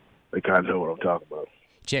 they kind of know what I'm talking about.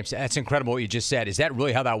 James, that's incredible what you just said. Is that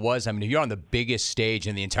really how that was? I mean, you're on the biggest stage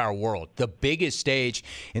in the entire world, the biggest stage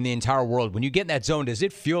in the entire world. When you get in that zone, does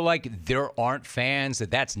it feel like there aren't fans,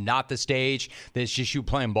 that that's not the stage, that it's just you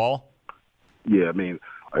playing ball? Yeah, I mean,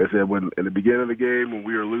 like I said, when in the beginning of the game, when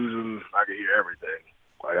we were losing, I could hear everything.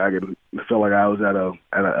 Like, it felt like I was at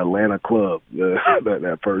an Atlanta club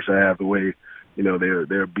that first half, the way, you know,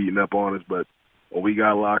 they're beating up on us. But when we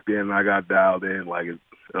got locked in and I got dialed in, like, it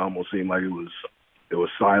almost seemed like it was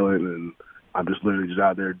silent, and I'm just literally just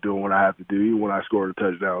out there doing what I have to do. Even when I scored a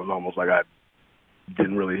touchdown, it was almost like I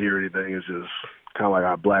didn't really hear anything. It's just kind of like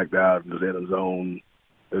I blacked out and was in a zone.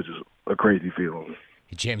 It was just a crazy feeling.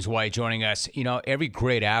 James White joining us. You know, every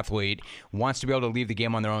great athlete wants to be able to leave the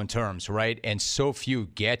game on their own terms, right? And so few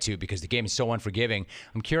get to because the game is so unforgiving.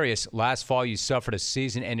 I'm curious, last fall you suffered a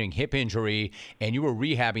season-ending hip injury and you were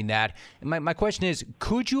rehabbing that. And my question is,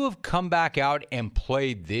 could you have come back out and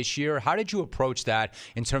played this year? How did you approach that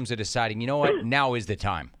in terms of deciding, you know what, now is the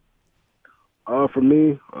time? For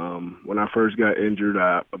me, when I first got injured,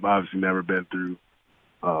 I've obviously never been through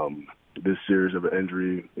this series of an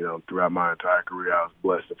injury. You know, throughout my entire career, I was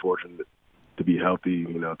blessed and fortunate to be healthy,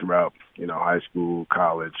 you know, throughout, you know, high school,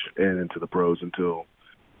 college, and into the pros until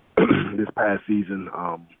this past season.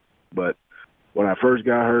 But when I first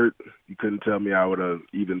got hurt, you couldn't tell me I would have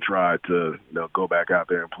even tried to, you know, go back out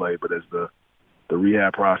there and play. But as the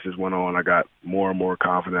rehab process went on, I got more and more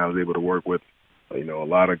confident. I was able to work with, you know, a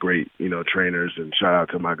lot of great, you know, trainers. And shout out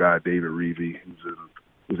to my guy, David Reevy,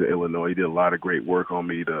 who's in Illinois. He did a lot of great work on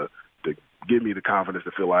me to give me the confidence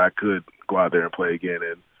to feel like I could go out there and play again.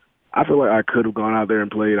 And I feel like I could have gone out there and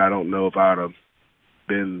played. I don't know if I would have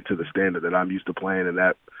been to the standard that I'm used to playing, and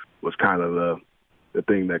that was kind of the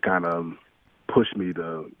thing that kind of pushed me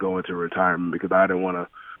to go into retirement, because I didn't want to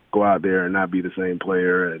go out there and not be the same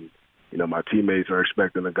player. And, you know, my teammates are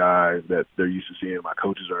expecting a guy that they're used to seeing. My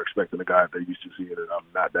coaches are expecting a guy that they're used to seeing, and I'm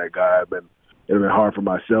not that guy. It's been hard for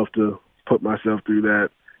myself to put myself through that,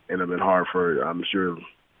 and it's been hard for, I'm sure,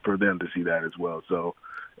 for them to see that as well. So,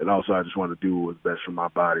 and also I just wanted to do what was best for my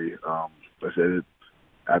body. Like I said,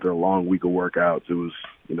 after a long week of workouts, it was,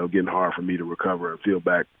 you know, getting hard for me to recover and feel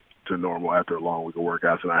back to normal after a long week of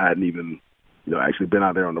workouts. And I hadn't even, you know, actually been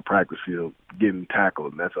out there on the practice field getting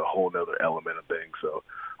tackled, and that's a whole other element of things. So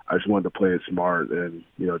I just wanted to play it smart and,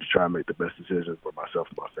 you know, to try and make the best decisions for myself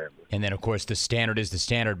and my family. And then, of course, the standard is the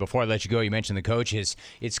standard. Before I let you go, you mentioned the coaches.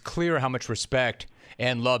 It's clear how much respect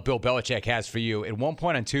and love Bill Belichick has for you. At one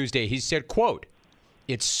point on Tuesday, he said, quote,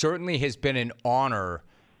 "It certainly has been an honor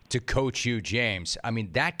to coach you, James." I mean,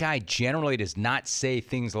 that guy generally does not say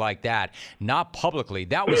things like that, not publicly.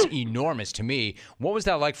 That was enormous to me. What was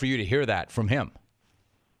that like for you to hear that from him?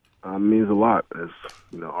 It means a lot. As,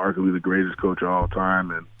 you know, arguably the greatest coach of all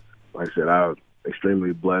time. And like I said, I was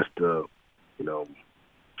extremely blessed to, you know,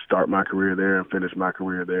 start my career there and finish my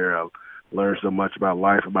career there. I learned so much about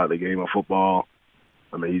life, about the game of football.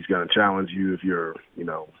 I mean, he's going to challenge you if you're, you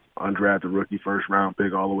know, undrafted rookie first-round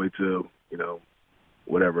pick all the way to, you know,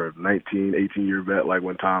 whatever, 19, 18-year vet like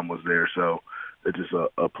when Tom was there. So it's just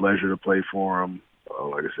a pleasure to play for him.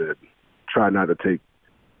 Like I said, try not to take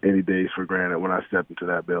any days for granted when I step into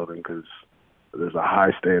that building, because there's a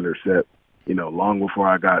high standard set, you know, long before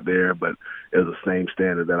I got there, but it was the same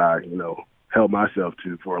standard that I, you know, held myself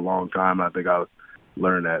to for a long time. I think I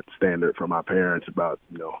learned that standard from my parents about,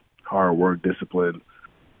 you know, hard work, discipline,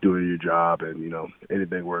 doing your job, and, you know,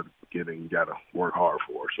 anything worth getting, you got to work hard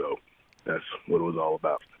for. So that's what it was all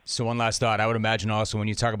about. So one last thought. I would imagine also when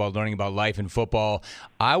you talk about learning about life in football,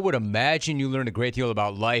 I would imagine you learned a great deal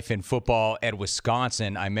about life in football at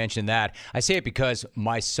Wisconsin. I mentioned that. I say it because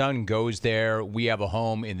my son goes there. We have a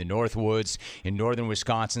home in the Northwoods in northern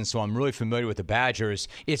Wisconsin, so I'm really familiar with the Badgers.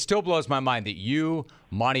 It still blows my mind that you,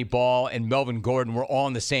 Monty Ball, and Melvin Gordon were all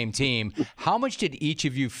on the same team. How much did each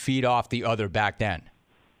of you feed off the other back then?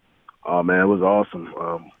 Oh, man, it was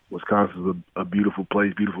awesome. Wisconsin's a beautiful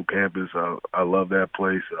place, beautiful campus. I love that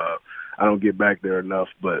place. I don't get back there enough,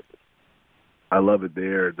 but I love it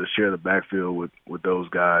there. To share the backfield with those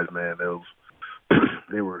guys, man,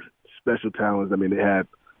 they were special talents. I mean, they had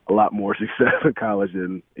a lot more success in college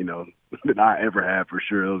than I ever had, for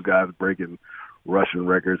sure. Those guys breaking rushing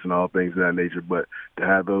records and all things of that nature. But to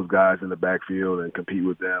have those guys in the backfield and compete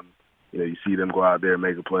with them, you see them go out there and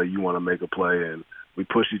make a play. You want to make a play, and we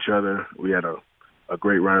pushed each other. We had a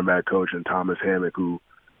great running back coach in Thomas Hammock who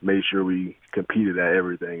made sure we competed at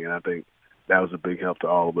everything, and I think that was a big help to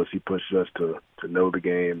all of us. He pushed us to know the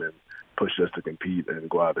game and pushed us to compete and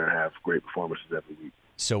go out there and have great performances every week.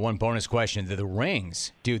 So one bonus question, the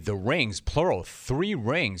rings. Dude, the rings, plural, 3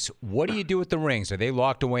 rings. What do you do with the rings? Are they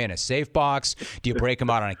locked away in a safe box? Do you break them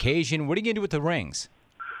out on occasion? What are you going to do with the rings?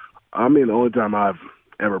 I mean, the only time I've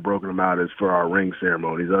ever broken them out is for our ring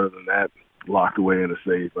ceremonies. Other than that, locked away in a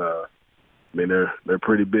safe. I mean, they're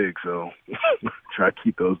pretty big, so try to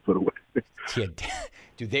keep those put away. Yeah,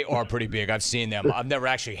 dude, they are pretty big. I've seen them. I've never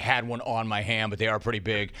actually had one on my hand, but they are pretty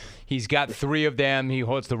big. He's got 3 of them. He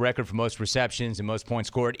holds the record for most receptions and most points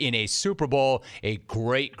scored in a Super Bowl. A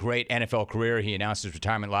great, great NFL career. He announced his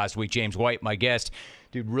retirement last week. James White, my guest.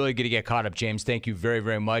 Dude, really good to get caught up, James. Thank you very,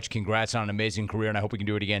 very much. Congrats on an amazing career, and I hope we can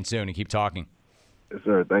do it again soon and keep talking. Yes,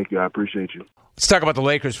 sir. Thank you. I appreciate you. Let's talk about the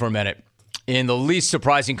Lakers for a minute. In the least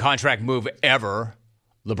surprising contract move ever,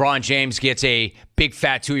 LeBron James gets a big,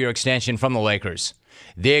 fat 2-year extension from the Lakers.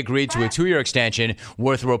 They agreed to a 2-year extension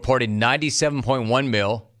worth a reported $97.1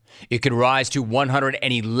 million. It could rise to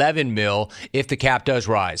 $111 million if the cap does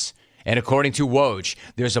rise. And according to Woj,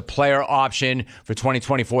 there's a player option for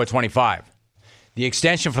 2024-25. The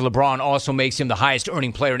extension for LeBron also makes him the highest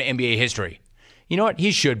earning player in NBA history. You know what?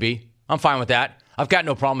 He should be. I'm fine with that. I've got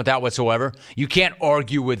no problem with that whatsoever. You can't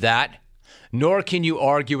argue with that. Nor can you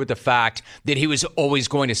argue with the fact that he was always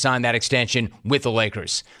going to sign that extension with the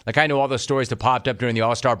Lakers. Like, I know all those stories that popped up during the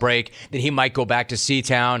All-Star break that he might go back to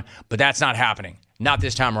C-Town, but that's not happening. Not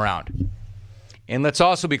this time around. And let's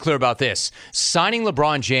also be clear about this. Signing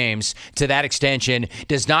LeBron James to that extension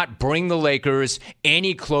does not bring the Lakers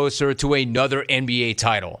any closer to another NBA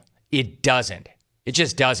title. It doesn't. It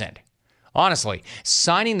just doesn't. Honestly,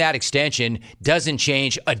 signing that extension doesn't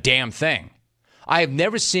change a damn thing. I have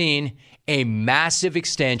never seen a massive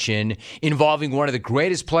extension involving one of the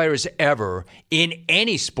greatest players ever in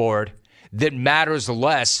any sport that matters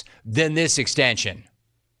less than this extension.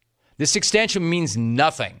 This extension means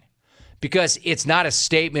nothing because it's not a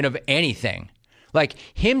statement of anything. Like,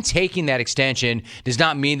 him taking that extension does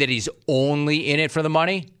not mean that he's only in it for the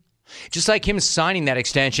money. Just like him signing that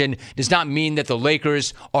extension does not mean that the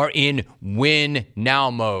Lakers are in win now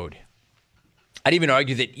mode. I'd even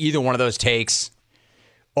argue that either one of those takes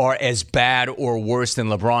are as bad or worse than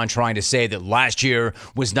LeBron trying to say that last year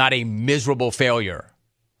was not a miserable failure.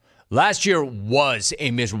 Last year was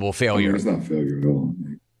a miserable failure. It's not failure at all.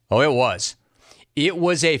 Oh, it was. It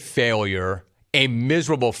was a failure, a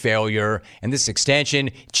miserable failure, and this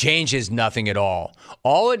extension changes nothing at all.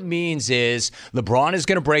 All it means is LeBron is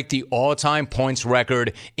going to break the all-time points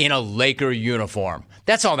record in a Laker uniform.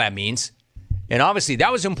 That's all that means. And obviously,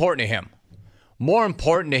 that was important to him. More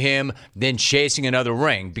important to him than chasing another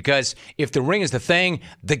ring, because if the ring is the thing,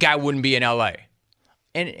 the guy wouldn't be in LA.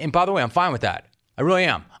 And by the way, I'm fine with that. I really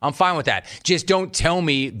am. I'm fine with that. Just don't tell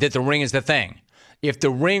me that the ring is the thing. If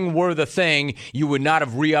the ring were the thing, you would not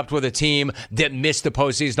have re-upped with a team that missed the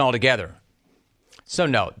postseason altogether. So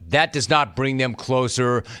no, that does not bring them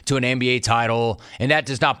closer to an NBA title, and that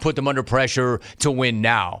does not put them under pressure to win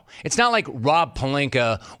now. It's not like Rob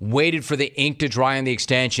Pelinka waited for the ink to dry on the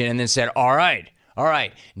extension and then said, all right,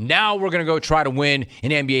 now we're going to go try to win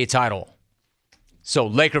an NBA title. So,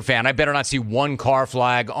 Laker fan, I better not see one car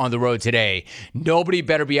flag on the road today. Nobody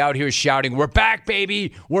better be out here shouting, we're back,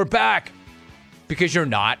 baby, we're back. Because you're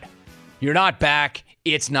not. You're not back.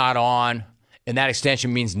 It's not on. And that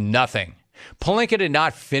extension means nothing. Pelinka did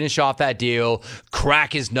not finish off that deal,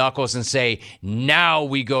 crack his knuckles, and say, now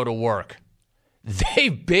we go to work.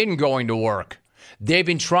 They've been going to work. They've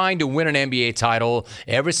been trying to win an NBA title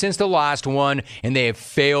ever since the last one, and they have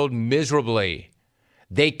failed miserably.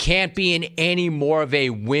 They can't be in any more of a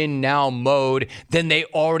win-now mode than they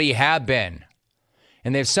already have been.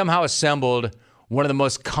 And they've somehow assembled one of the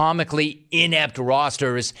most comically inept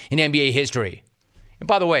rosters in NBA history. And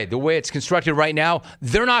by the way it's constructed right now,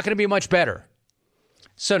 they're not going to be much better.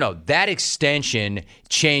 So no, that extension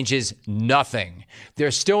changes nothing.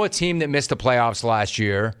 There's still a team that missed the playoffs last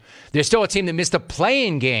year. There's still a team that missed the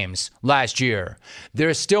play-in games last year.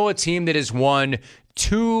 There's still a team that has won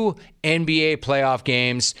 2 NBA playoff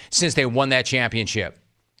games since they won that championship.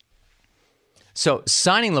 So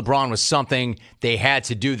signing LeBron was something they had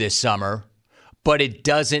to do this summer, but it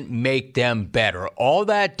doesn't make them better. All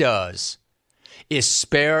that does is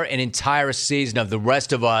spare an entire season of the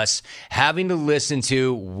rest of us having to listen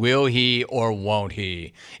to, will he or won't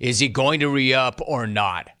he? Is he going to re-up or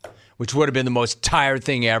not? Which would have been the most tired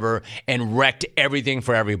thing ever and wrecked everything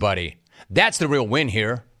for everybody. That's the real win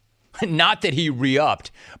here. Not that he re-upped,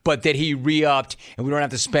 but that he re-upped and we don't have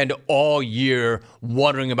to spend all year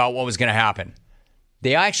wondering about what was going to happen.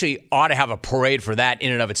 They actually ought to have a parade for that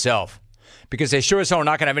in and of itself, because they sure as hell are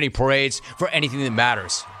not going to have any parades for anything that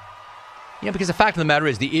matters. Because the fact of the matter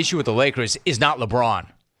is the issue with the Lakers is not LeBron.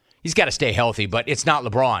 He's got to stay healthy, but it's not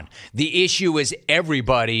LeBron. The issue is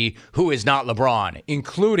everybody who is not LeBron,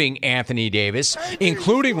 including Anthony Davis,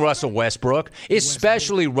 including Russell Westbrook,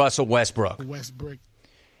 especially Russell Westbrook.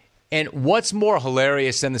 And what's more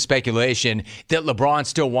hilarious than the speculation that LeBron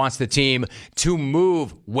still wants the team to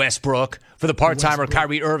move Westbrook for the part-timer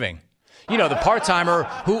Kyrie Irving? The part-timer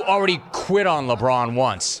who already quit on LeBron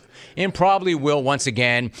once and probably will once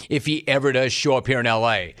again if he ever does show up here in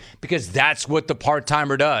L.A. because that's what the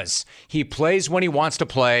part-timer does. He plays when he wants to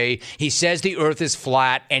play, he says the earth is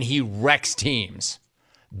flat, and he wrecks teams.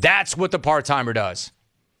 That's what the part-timer does.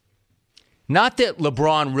 Not that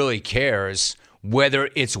LeBron really cares whether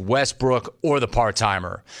it's Westbrook or the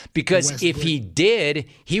part-timer, because if he did,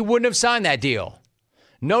 he wouldn't have signed that deal.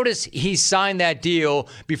 Notice he signed that deal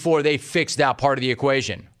before they fixed that part of the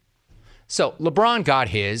equation. So LeBron got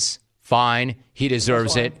his. Fine. He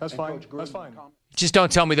deserves it. That's fine. That's fine. Just don't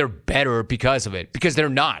tell me they're better because of it, because they're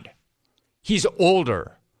not. He's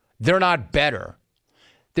older. They're not better.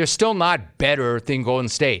 They're still not better than Golden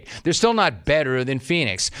State. They're still not better than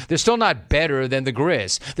Phoenix. They're still not better than the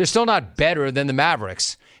Grizz. They're still not better than the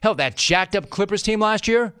Mavericks. Hell, that jacked up Clippers team last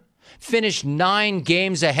year finished 9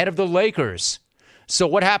 games ahead of the Lakers. So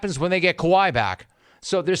what happens when they get Kawhi back?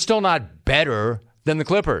 So they're still not better than the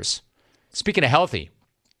Clippers. Speaking of healthy,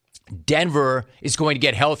 Denver is going to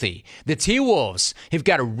get healthy. The T-Wolves have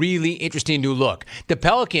got a really interesting new look. The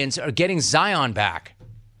Pelicans are getting Zion back.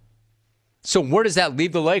 So where does that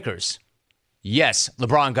leave the Lakers? Yes,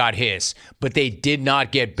 LeBron got his, but they did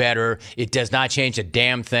not get better. It does not change a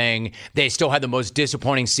damn thing. They still had the most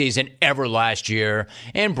disappointing season ever last year,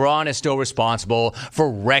 and Bron is still responsible for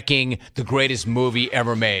wrecking the greatest movie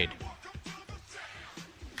ever made.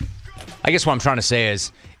 I guess what I'm trying to say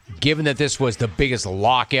is, given that this was the biggest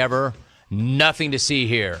lock ever, nothing to see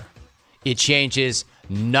here. It changes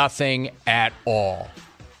nothing at all.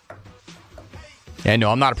 And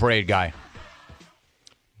no, I'm not a parade guy.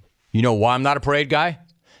 You know why I'm not a parade guy?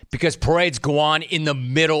 Because parades go on in the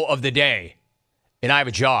middle of the day, and I have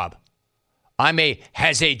a job. I'm a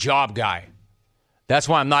has a job guy. That's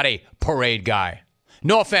why I'm not a parade guy.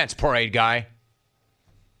 No offense, parade guy.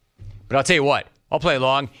 But I'll tell you what, I'll play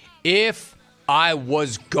along. If I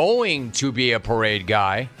was going to be a parade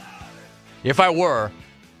guy, if I were,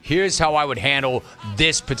 here's how I would handle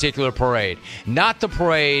this particular parade. Not the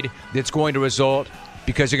parade that's going to result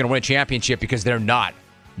because you're going to win a championship, because they're not.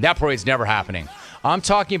 That parade's never happening. I'm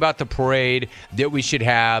talking about the parade that we should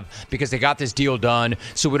have because they got this deal done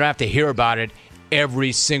so we don't have to hear about it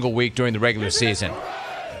every single week during the regular season.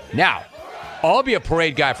 Now, I'll be a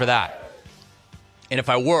parade guy for that. And if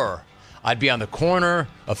I were, I'd be on the corner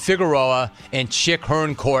of Figueroa and Chick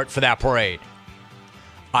Hearn Court for that parade.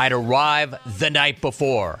 I'd arrive the night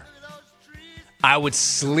before. I would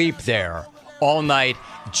sleep there all night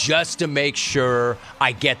just to make sure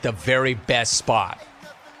I get the very best spot.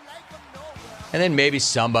 And then maybe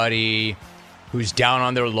somebody who's down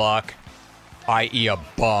on their luck, i.e. a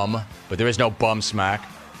bum, but there is no bum smack.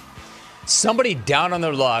 Somebody down on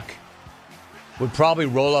their luck would probably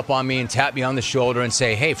roll up on me and tap me on the shoulder and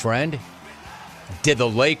say, "Hey, friend, did the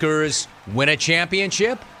Lakers win a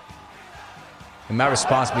championship?" And my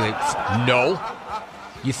response would be like, "No."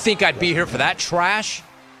 You think I'd be here for that trash?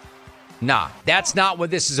 Nah, that's not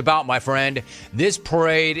what this is about, my friend. This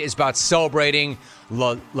parade is about celebrating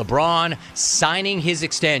LeBron signing his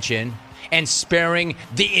extension and sparing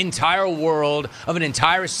the entire world of an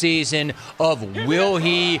entire season of will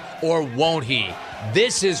he or won't he.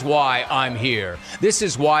 This is why I'm here. This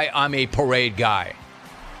is why I'm a parade guy.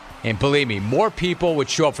 And believe me, more people would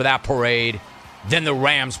show up for that parade than the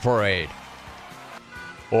Rams parade.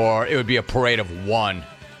 Or it would be a parade of one.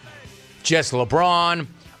 Just LeBron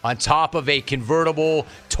on top of a convertible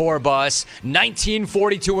tour bus,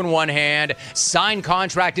 1942 in one hand, signed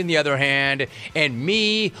contract in the other hand, and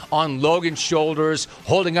me on Logan's shoulders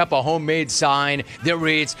holding up a homemade sign that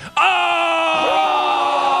reads, "Oh!"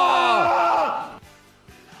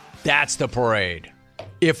 That's the parade,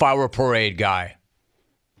 if I were a parade guy.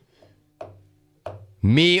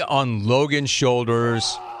 Me on Logan's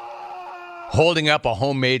shoulders, holding up a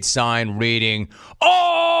homemade sign reading, "Oh!"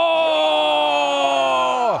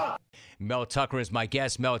 Mel Tucker is my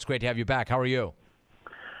guest. Mel, it's great to have you back. How are you?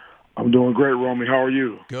 I'm doing great, Romy. How are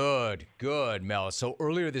you? Good, Mel. So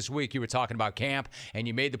earlier this week, you were talking about camp, and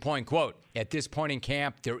you made the point, quote, "At this point in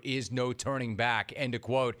camp, there is no turning back," end of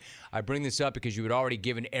quote. I bring this up because you had already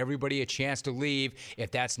given everybody a chance to leave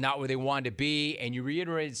if that's not where they wanted to be, and you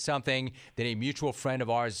reiterated something that a mutual friend of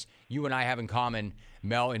ours, you and I have in common,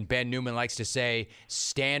 Mel, and Ben Newman likes to say,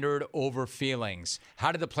 standard over feelings.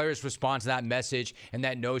 How did the players respond to that message and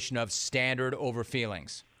that notion of standard over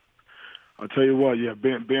feelings? I'll tell you what, yeah,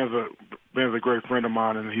 Ben's a great friend of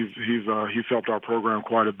mine, and he's helped our program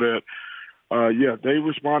quite a bit. Yeah, they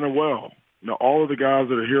responded well. You know, all of the guys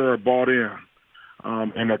that are here are bought in,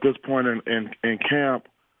 and at this point in camp,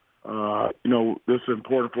 you know, this is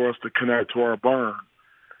important for us to connect to our burn,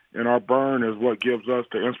 and our burn is what gives us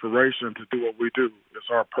the inspiration to do what we do.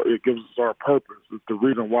 It gives us our purpose. It's the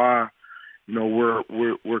reason why, you know,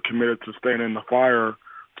 we're committed to staying in the fire,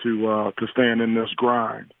 to staying in this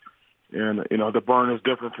grind. And, you know, the burn is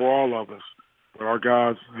different for all of us. But our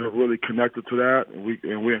guys have really connected to that, and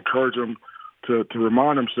we encourage them to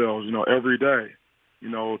remind themselves, you know, every day, you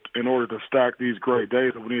know, in order to stack these great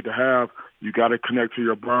days that we need to have, you got to connect to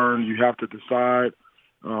your burn. You have to decide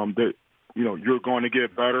that, you know, you're going to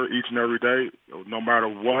get better each and every day, no matter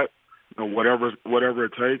what, you know, whatever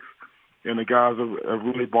it takes. and the guys have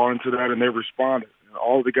really bought into that, and they've responded. And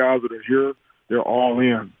all the guys that are here, they're all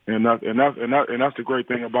in, and that's the great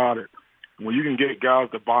thing about it. When you can get guys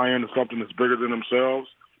to buy into something that's bigger than themselves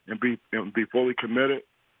and be fully committed,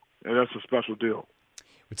 and that's a special deal.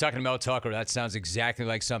 We're talking to Mel Tucker. That sounds exactly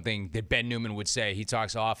like something that Ben Newman would say. He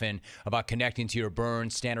talks often about connecting to your burn,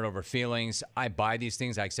 standard over feelings. I buy these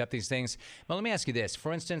things. I accept these things. But let me ask you this.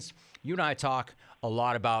 For instance, you and I talk a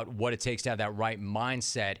lot about what it takes to have that right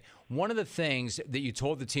mindset. One of the things that you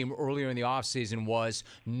told the team earlier in the offseason was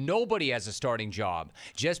nobody has a starting job.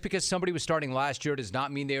 Just because somebody was starting last year does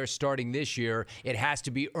not mean they are starting this year. It has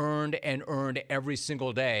to be earned and earned every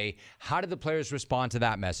single day. How did the players respond to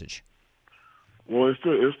that message? Well, it's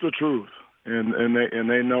the truth, and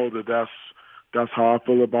they know that's how I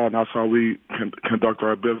feel about it, and that's how we conduct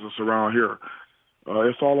our business around here.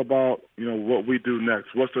 It's all about what we do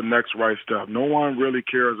next. What's the next right step? No one really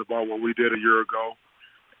cares about what we did a year ago.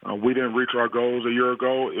 We didn't reach our goals a year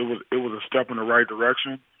ago. It was a step in the right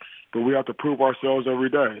direction, but we have to prove ourselves every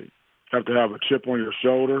day. Have to have a chip on your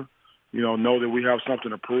shoulder. Know that we have something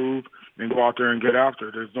to prove, and go out there and get after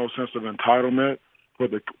it. There's no sense of entitlement.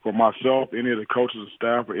 For myself, any of the coaches and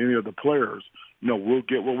staff, or any of the players, we'll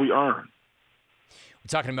get what we earn. We're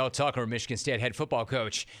talking to Mel Tucker, Michigan State head football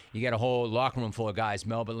coach. You got a whole locker room full of guys,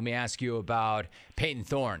 Mel, but let me ask you about Peyton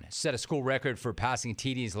Thorne. Set a school record for passing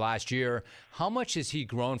TDs last year. How much has he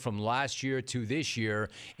grown from last year to this year,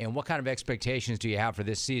 and what kind of expectations do you have for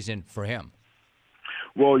this season for him?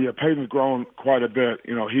 Well, yeah, Peyton's grown quite a bit.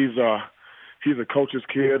 He's a coach's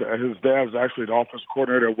kid. His dad is actually the offensive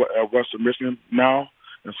coordinator at Western Michigan now,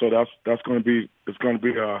 and so it's going to be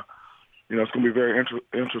very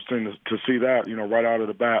interesting to see that right out of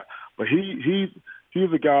the bat. But he's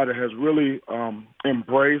a guy that has really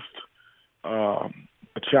embraced the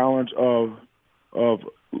challenge of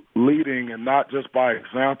leading, and not just by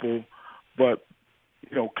example, but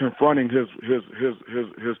confronting his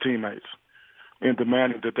teammates and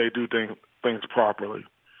demanding that they do things properly.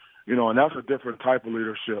 And that's a different type of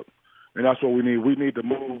leadership, and that's what we need. We need to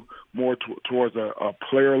move more towards a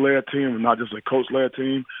player-led team and not just a coach-led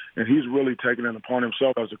team. And he's really taking it upon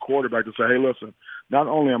himself as a quarterback to say, hey, listen, not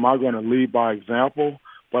only am I going to lead by example,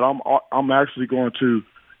 but I'm actually going to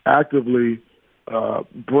actively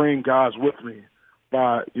bring guys with me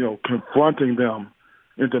by, confronting them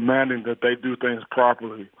and demanding that they do things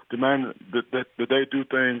properly, demanding that they do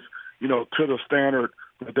things, to the standard,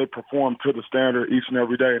 that they perform to the standard each and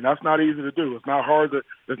every day. And that's not easy to do. It's not hard.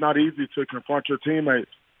 It's not easy to confront your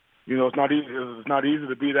teammates. It's not easy. It's not easy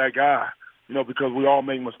to be that guy, because we all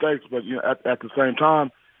make mistakes. But at the same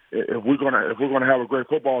time, if we're gonna have a great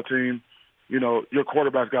football team, your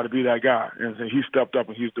quarterback's got to be that guy, and he stepped up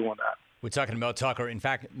and he's doing that. We're talking to Mel Tucker. In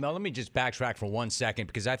fact, Mel, let me just backtrack for 1 second,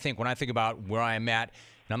 because I think when I think about where I am at,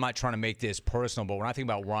 and I'm not trying to make this personal, but when I think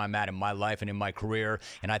about where I'm at in my life and in my career,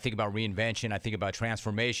 and I think about reinvention, I think about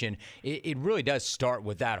transformation, it really does start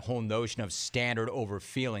with that whole notion of standard over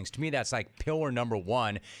feelings. To me, that's like pillar number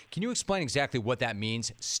one. Can you explain exactly what that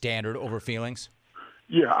means, standard over feelings?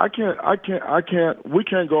 Yeah, we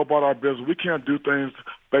can't go about our business. We can't do things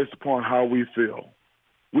based upon how we feel.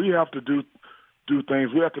 We have to do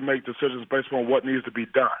things. We have to make decisions based on what needs to be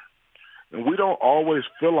done. And we don't always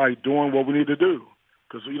feel like doing what we need to do.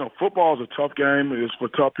 Because, football is a tough game. It's for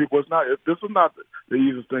tough people. This is not the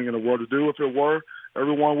easiest thing in the world to do. If it were,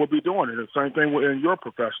 everyone would be doing it. The same thing in your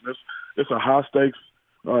profession. It's a high-stakes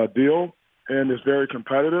deal, and it's very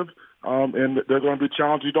competitive. And there's going to be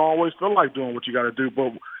challenges. You don't always feel like doing what you got to do,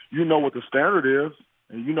 but you know what the standard is,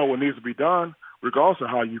 and you know what needs to be done, regardless of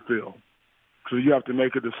how you feel. So you have to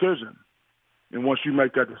make a decision. And once you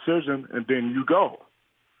make that decision, and then you go.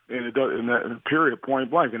 And it does, in that period, point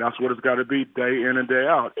blank. And that's what it's got to be day in and day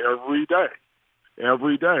out, every day.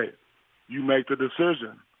 Every day, you make the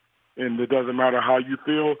decision. And it doesn't matter how you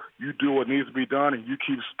feel, you do what needs to be done, and you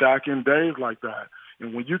keep stacking days like that.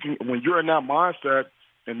 And when you're in that mindset,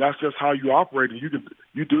 and that's just how you operate, and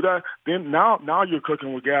you do that, then now you're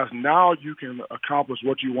cooking with gas. Now you can accomplish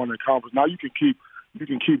what you want to accomplish. Now you can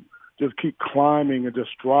keep climbing and just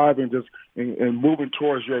striving, and moving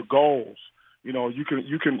towards your goals. You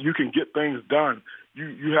can get things done.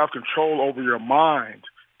 You have control over your mind,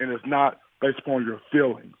 and it's not based upon your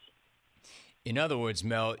feelings. In other words,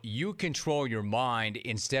 Mel, you control your mind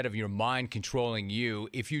instead of your mind controlling you.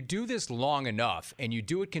 If you do this long enough, and you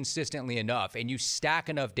do it consistently enough, and you stack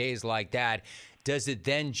enough days like that, does it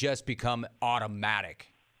then just become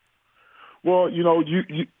automatic? Well,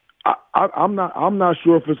 I'm not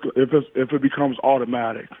sure if it becomes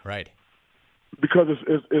automatic. Right. Because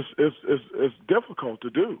it's difficult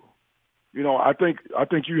to do. I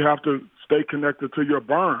think you have to stay connected to your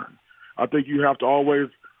burn. I think you have to always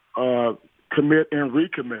commit and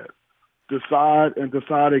recommit, decide and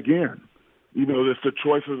decide again. You know, it's the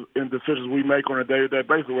choices and decisions we make on a day-to-day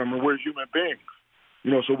basis. I mean, we're human beings,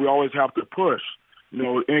 you know, so we always have to push. You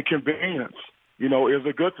know, inconvenience, you know, is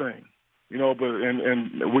a good thing, you know, but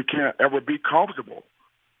and we can't ever be comfortable,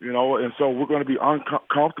 you know, and so we're going to be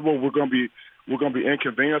uncomfortable. We're going to be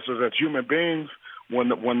inconvenienced as human beings. When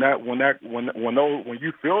you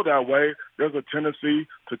feel that way, there's a tendency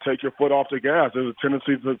to take your foot off the gas. There's a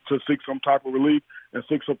tendency to seek some type of relief and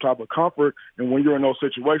seek some type of comfort. And when you're in those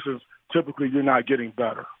situations, typically you're not getting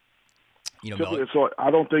better. You know, so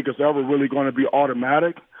I don't think it's ever really going to be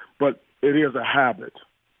automatic, but it is a habit.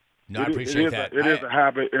 No, I appreciate that. It is a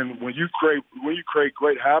habit, and when you create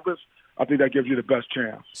great habits, I think that gives you the best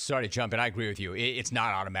chance. Sorry to jump in. I agree with you. It's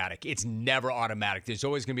not automatic. It's never automatic. There's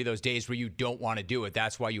always going to be those days where you don't want to do it.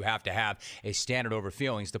 That's why you have to have a standard over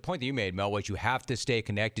feelings. The point that you made, Mel, was you have to stay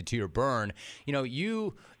connected to your burn. You know,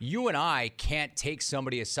 you and I can't take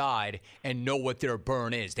somebody aside and know what their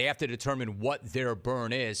burn is. They have to determine what their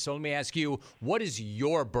burn is. So let me ask you, what is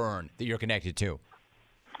your burn that you're connected to?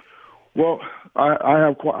 Well, I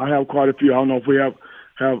have quite a few. I don't know if we have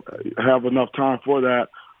enough time for that.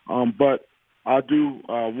 But I do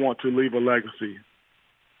want to leave a legacy,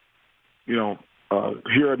 you know,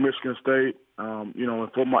 here at Michigan State, you know,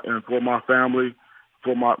 and for my family,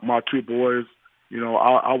 for my two boys, you know,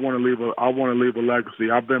 I want to leave a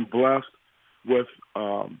legacy. I've been blessed with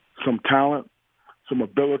some talent, some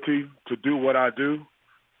ability to do what I do,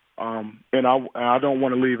 and I don't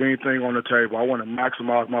want to leave anything on the table. I want to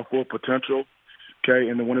maximize my full potential. Okay,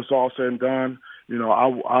 and then when it's all said and done, you know,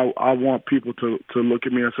 I want people to look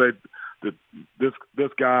at me and say that this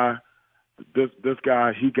guy,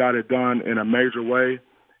 he got it done in a major way,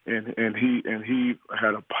 and he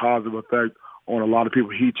had a positive effect on a lot of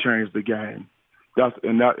people. He changed the game. That's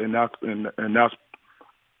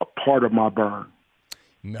a part of my burn.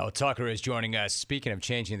 Mel Tucker is joining us. Speaking of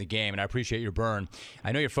changing the game, and I appreciate your burn.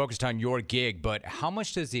 I know you're focused on your gig, but how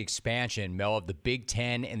much does the expansion, Mel, of the Big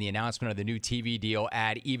Ten and the announcement of the new TV deal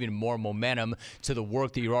add even more momentum to the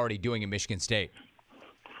work that you're already doing at Michigan State?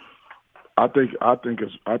 I think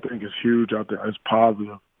it's huge. I think it's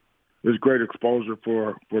positive. It's great exposure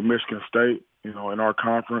for Michigan State, you know, in our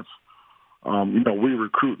conference. You know, we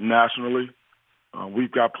recruit nationally.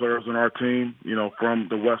 We've got players on our team, you know, from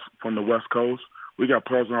the West Coast. We got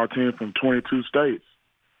players on our team from 22 states,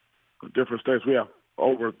 different states. We have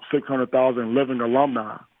over 600,000 living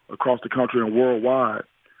alumni across the country and worldwide.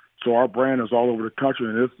 So our brand is all over the country,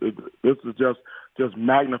 and this is just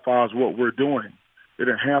magnifies what we're doing. It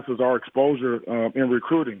enhances our exposure in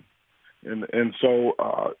recruiting, and so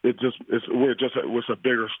it's a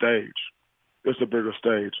bigger stage. It's a bigger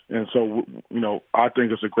stage, and so you know I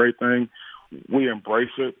think it's a great thing. We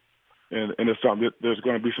embrace it. And it's something that there's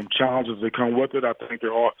going to be some challenges that come with it. I think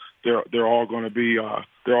they're all going to be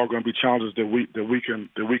challenges that we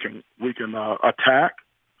can attack,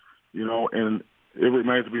 you know. And it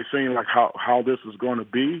remains to be seen like how this is going to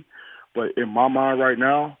be. But in my mind right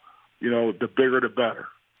now, you know, the bigger the better.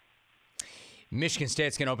 Michigan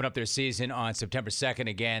State's going to open up their season on September 2nd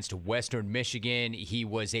against Western Michigan. He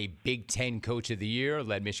was a Big Ten Coach of the Year,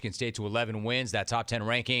 led Michigan State to 11 wins, that top 10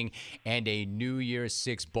 ranking, and a New Year's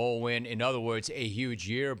Six bowl win. In other words, a huge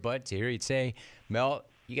year. But to hear you say, Mel,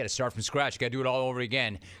 you got to start from scratch. You got to do it all over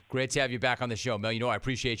again. Great to have you back on the show, Mel. You know I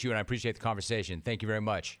appreciate you, and I appreciate the conversation. Thank you very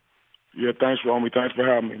much. Yeah, thanks, Romy. Thanks for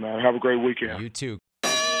having me, man. Have a great weekend. You too.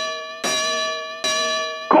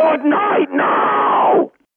 Good night now!